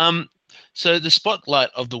 So the spotlight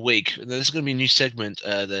of the week, this is going to be a new segment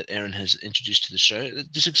that Aaron has introduced to the show.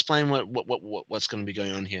 Just explain what's going to be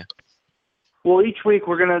going on here. Well, each week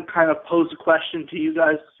we're going to kind of pose a question to you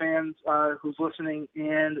guys, fans who's listening,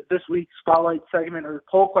 and this week's spotlight segment, or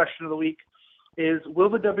poll question of the week, is, will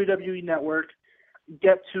the WWE Network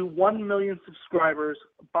get to 1 million subscribers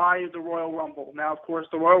by the Royal Rumble? Now, of course,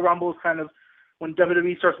 the Royal Rumble is kind of when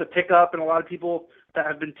WWE starts to pick up, and a lot of people that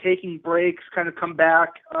have been taking breaks kind of come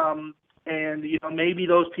back, and maybe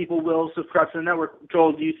those people will subscribe to the network.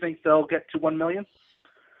 Joel, do you think they'll get to 1 million?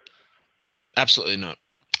 Absolutely not.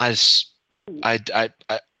 I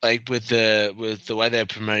like with the way they're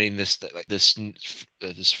promoting this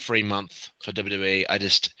free month for WWE. I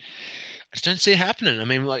just don't see it happening. I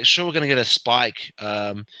mean, sure, we're going to get a spike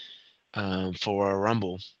for a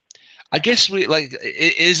Rumble. I guess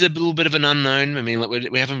it is a little bit of an unknown. I mean,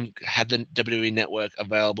 we haven't had the WWE Network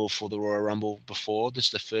available for the Royal Rumble before. This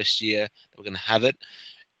is the first year that we're going to have it.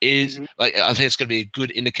 I think it's going to be a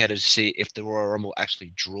good indicator to see if the Royal Rumble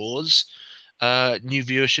actually draws new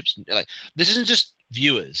viewerships. This isn't just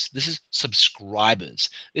viewers. This is subscribers.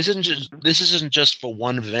 This isn't just for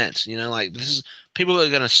one event. This is people that are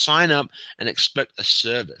going to sign up and expect a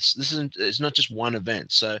service. It's not just one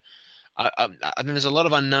event. So I think there's a lot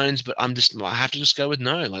of unknowns, but I have to just go with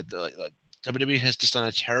no. WWE has just done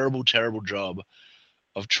a terrible, terrible job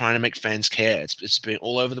of trying to make fans care. It's been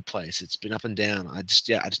all over the place. It's been up and down. I just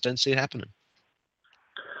don't see it happening.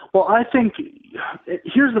 Well, I think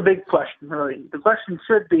here's the big question, really. The question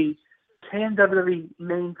should be, can WWE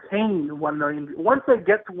maintain 1 million? Once they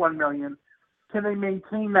get to 1 million, can they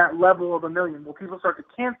maintain that level of 1 million? Will people start to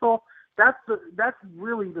cancel? That's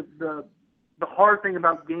really the hard thing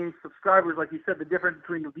about gaining subscribers. Like you said, the difference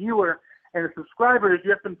between the viewer and the subscriber is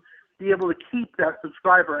you have to be able to keep that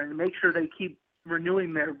subscriber and make sure they keep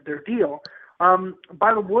renewing their deal.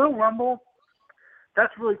 By the Royal Rumble,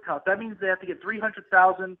 that's really tough. That means they have to get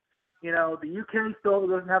 300,000. The UK still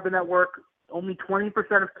doesn't have the network. Only 20%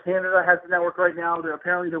 of Canada has the network right now.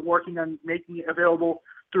 They're working on making it available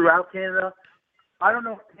throughout Canada. I don't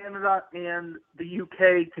know if Canada and the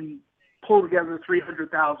UK can pull together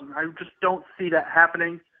 300,000. I just don't see that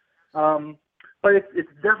happening. But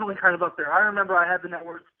it's definitely kind of up there. I remember I had the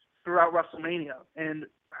network throughout WrestleMania, and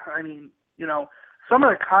I mean, some of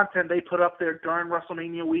the content they put up there during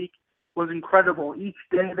WrestleMania week was incredible. Each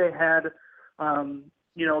day they had,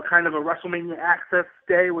 kind of a WrestleMania Access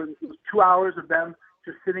day where it was 2 hours of them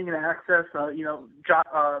just sitting in Access,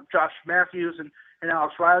 Josh Matthews and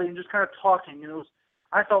Alex Riley, and just kind of talking.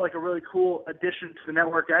 I felt like a really cool addition to the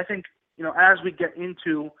network. And I think, as we get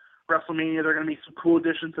into WrestleMania, there are going to be some cool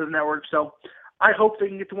additions to the network. So I hope they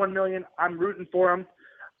can get to 1 million. I'm rooting for them.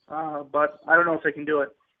 but I don't know if they can do it.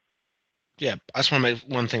 Yeah, I just want to make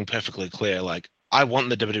one thing perfectly clear. Like, I want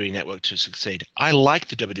the WWE Network to succeed. I like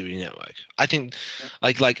the WWE Network. I think,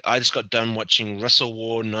 like I just got done watching Wrestle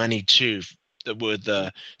War '92 with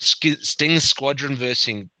Sting Squadron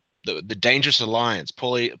versus the Dangerous Alliance,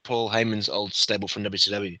 Paul Heyman's old stable from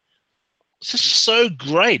WCW. It's just so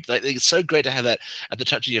great. Like, it's so great to have that at the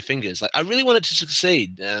touch of your fingers. Like, I really want it to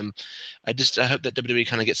succeed. I hope that WWE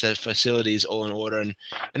kind of gets their facilities all in order, and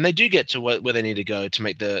they do get to where they need to go to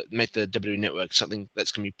make the WWE Network something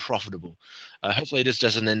that's going to be profitable. Hopefully, this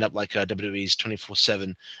doesn't end up like WWE's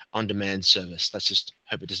 24/7 on-demand service. Let's just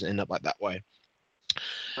hope it doesn't end up like that way.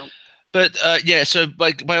 Nope. But yeah, so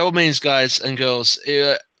like by all means, guys and girls.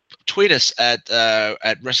 Tweet us at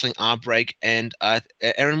Wrestling Break, and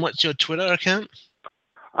Aaron, what's your Twitter account?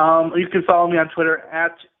 You can follow me on Twitter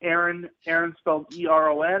at Aaron spelled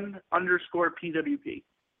ERON_PWP.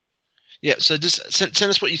 Yeah, so just send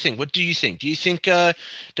us what you think. What do you think? Do you think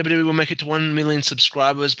WWE will make it to 1 million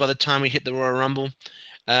subscribers by the time we hit the Royal Rumble?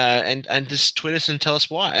 And just tweet us and tell us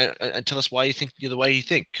why. And tell us why you think you're the way you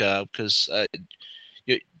think, because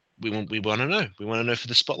we want to know. We want to know for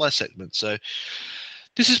the Spotlight segment. So.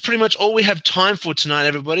 This is pretty much all we have time for tonight,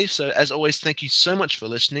 everybody. So, as always, thank you so much for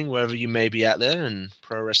listening, wherever you may be out there in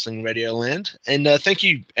Pro Wrestling Radio land. And thank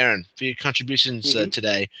you, Aaron, for your contributions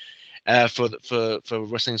today for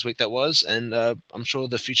Wrestling's Week that was. And I'm sure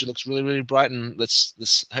the future looks really, really bright. And let's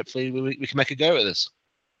hopefully we can make a go at this.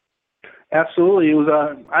 Absolutely, it was.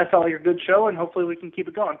 I felt like a good show, and hopefully we can keep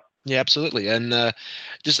it going. Yeah, absolutely. And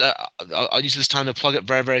I'll use this time to plug it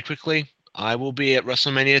very, very quickly. I will be at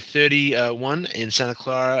WrestleMania 31 in Santa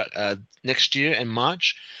Clara next year in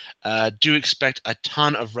March. Do expect a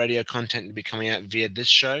ton of radio content to be coming out via this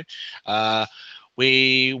show.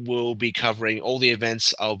 We will be covering all the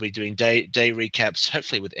events. I'll be doing day recaps,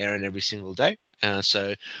 hopefully with Aaron every single day.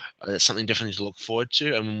 So that's something definitely to look forward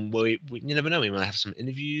to. And you never know, we might have some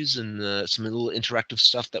interviews and some little interactive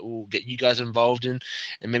stuff that will get you guys involved in,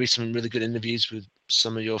 and maybe some really good interviews with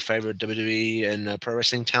some of your favorite WWE and pro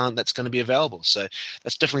wrestling talent that's going to be available. So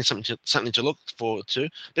that's definitely something to look forward to.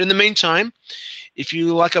 But in the meantime, if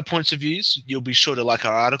you like our points of views, you'll be sure to like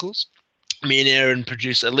our articles. Me and Aaron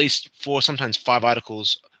produce at least 4, sometimes 5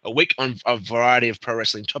 articles a week on a variety of pro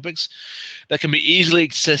wrestling topics that can be easily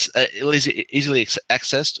accessed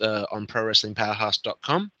on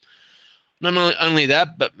ProWrestlingPowerhouse.com. Not only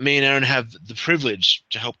that, but me and Aaron have the privilege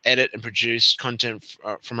to help edit and produce content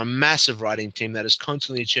from a massive writing team that is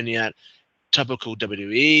constantly tuning out topical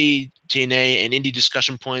WWE, TNA, and indie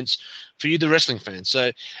discussion points for you, the wrestling fans.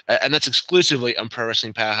 So, and that's exclusively on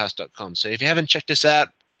ProWrestlingPowerhouse.com. So if you haven't checked us out,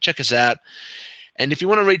 check us out. And if you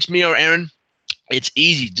want to reach me or Aaron, it's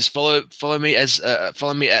easy. Just follow me at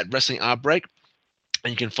Wrestling Break,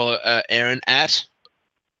 and you can follow Aaron at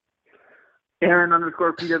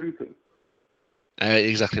Aaron_PWP.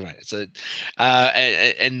 Exactly right. So,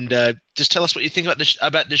 just tell us what you think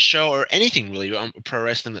about this show or anything really on pro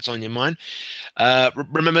wrestling that's on your mind.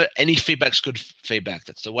 Remember, any feedback's good feedback.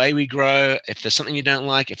 That's the way we grow. If there's something you don't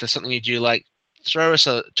like, if there's something you do like, throw us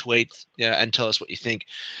a tweet, and tell us what you think.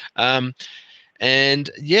 And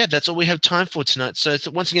yeah, that's all we have time for tonight. So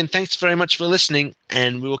once again, thanks very much for listening,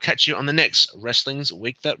 and we will catch you on the next Wrestling's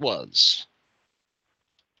Week That Was.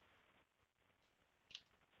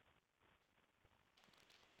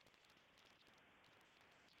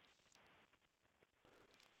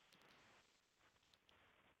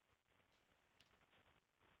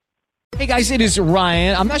 Hey guys, it is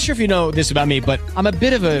Ryan. I'm not sure if you know this about me, but I'm a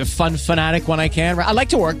bit of a fun fanatic when I can. I like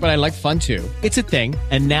to work, but I like fun too. It's a thing.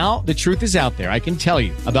 And now the truth is out there. I can tell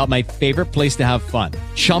you about my favorite place to have fun.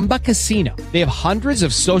 Chumba Casino. They have hundreds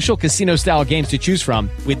of social casino style games to choose from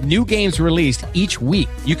with new games released each week.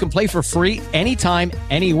 You can play for free anytime,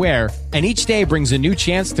 anywhere. And each day brings a new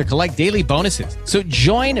chance to collect daily bonuses. So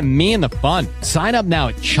join me in the fun. Sign up now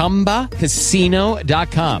at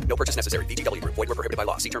ChumbaCasino.com. No purchase necessary. VGW Group. Void where prohibited by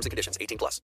law. See terms and conditions. 18+.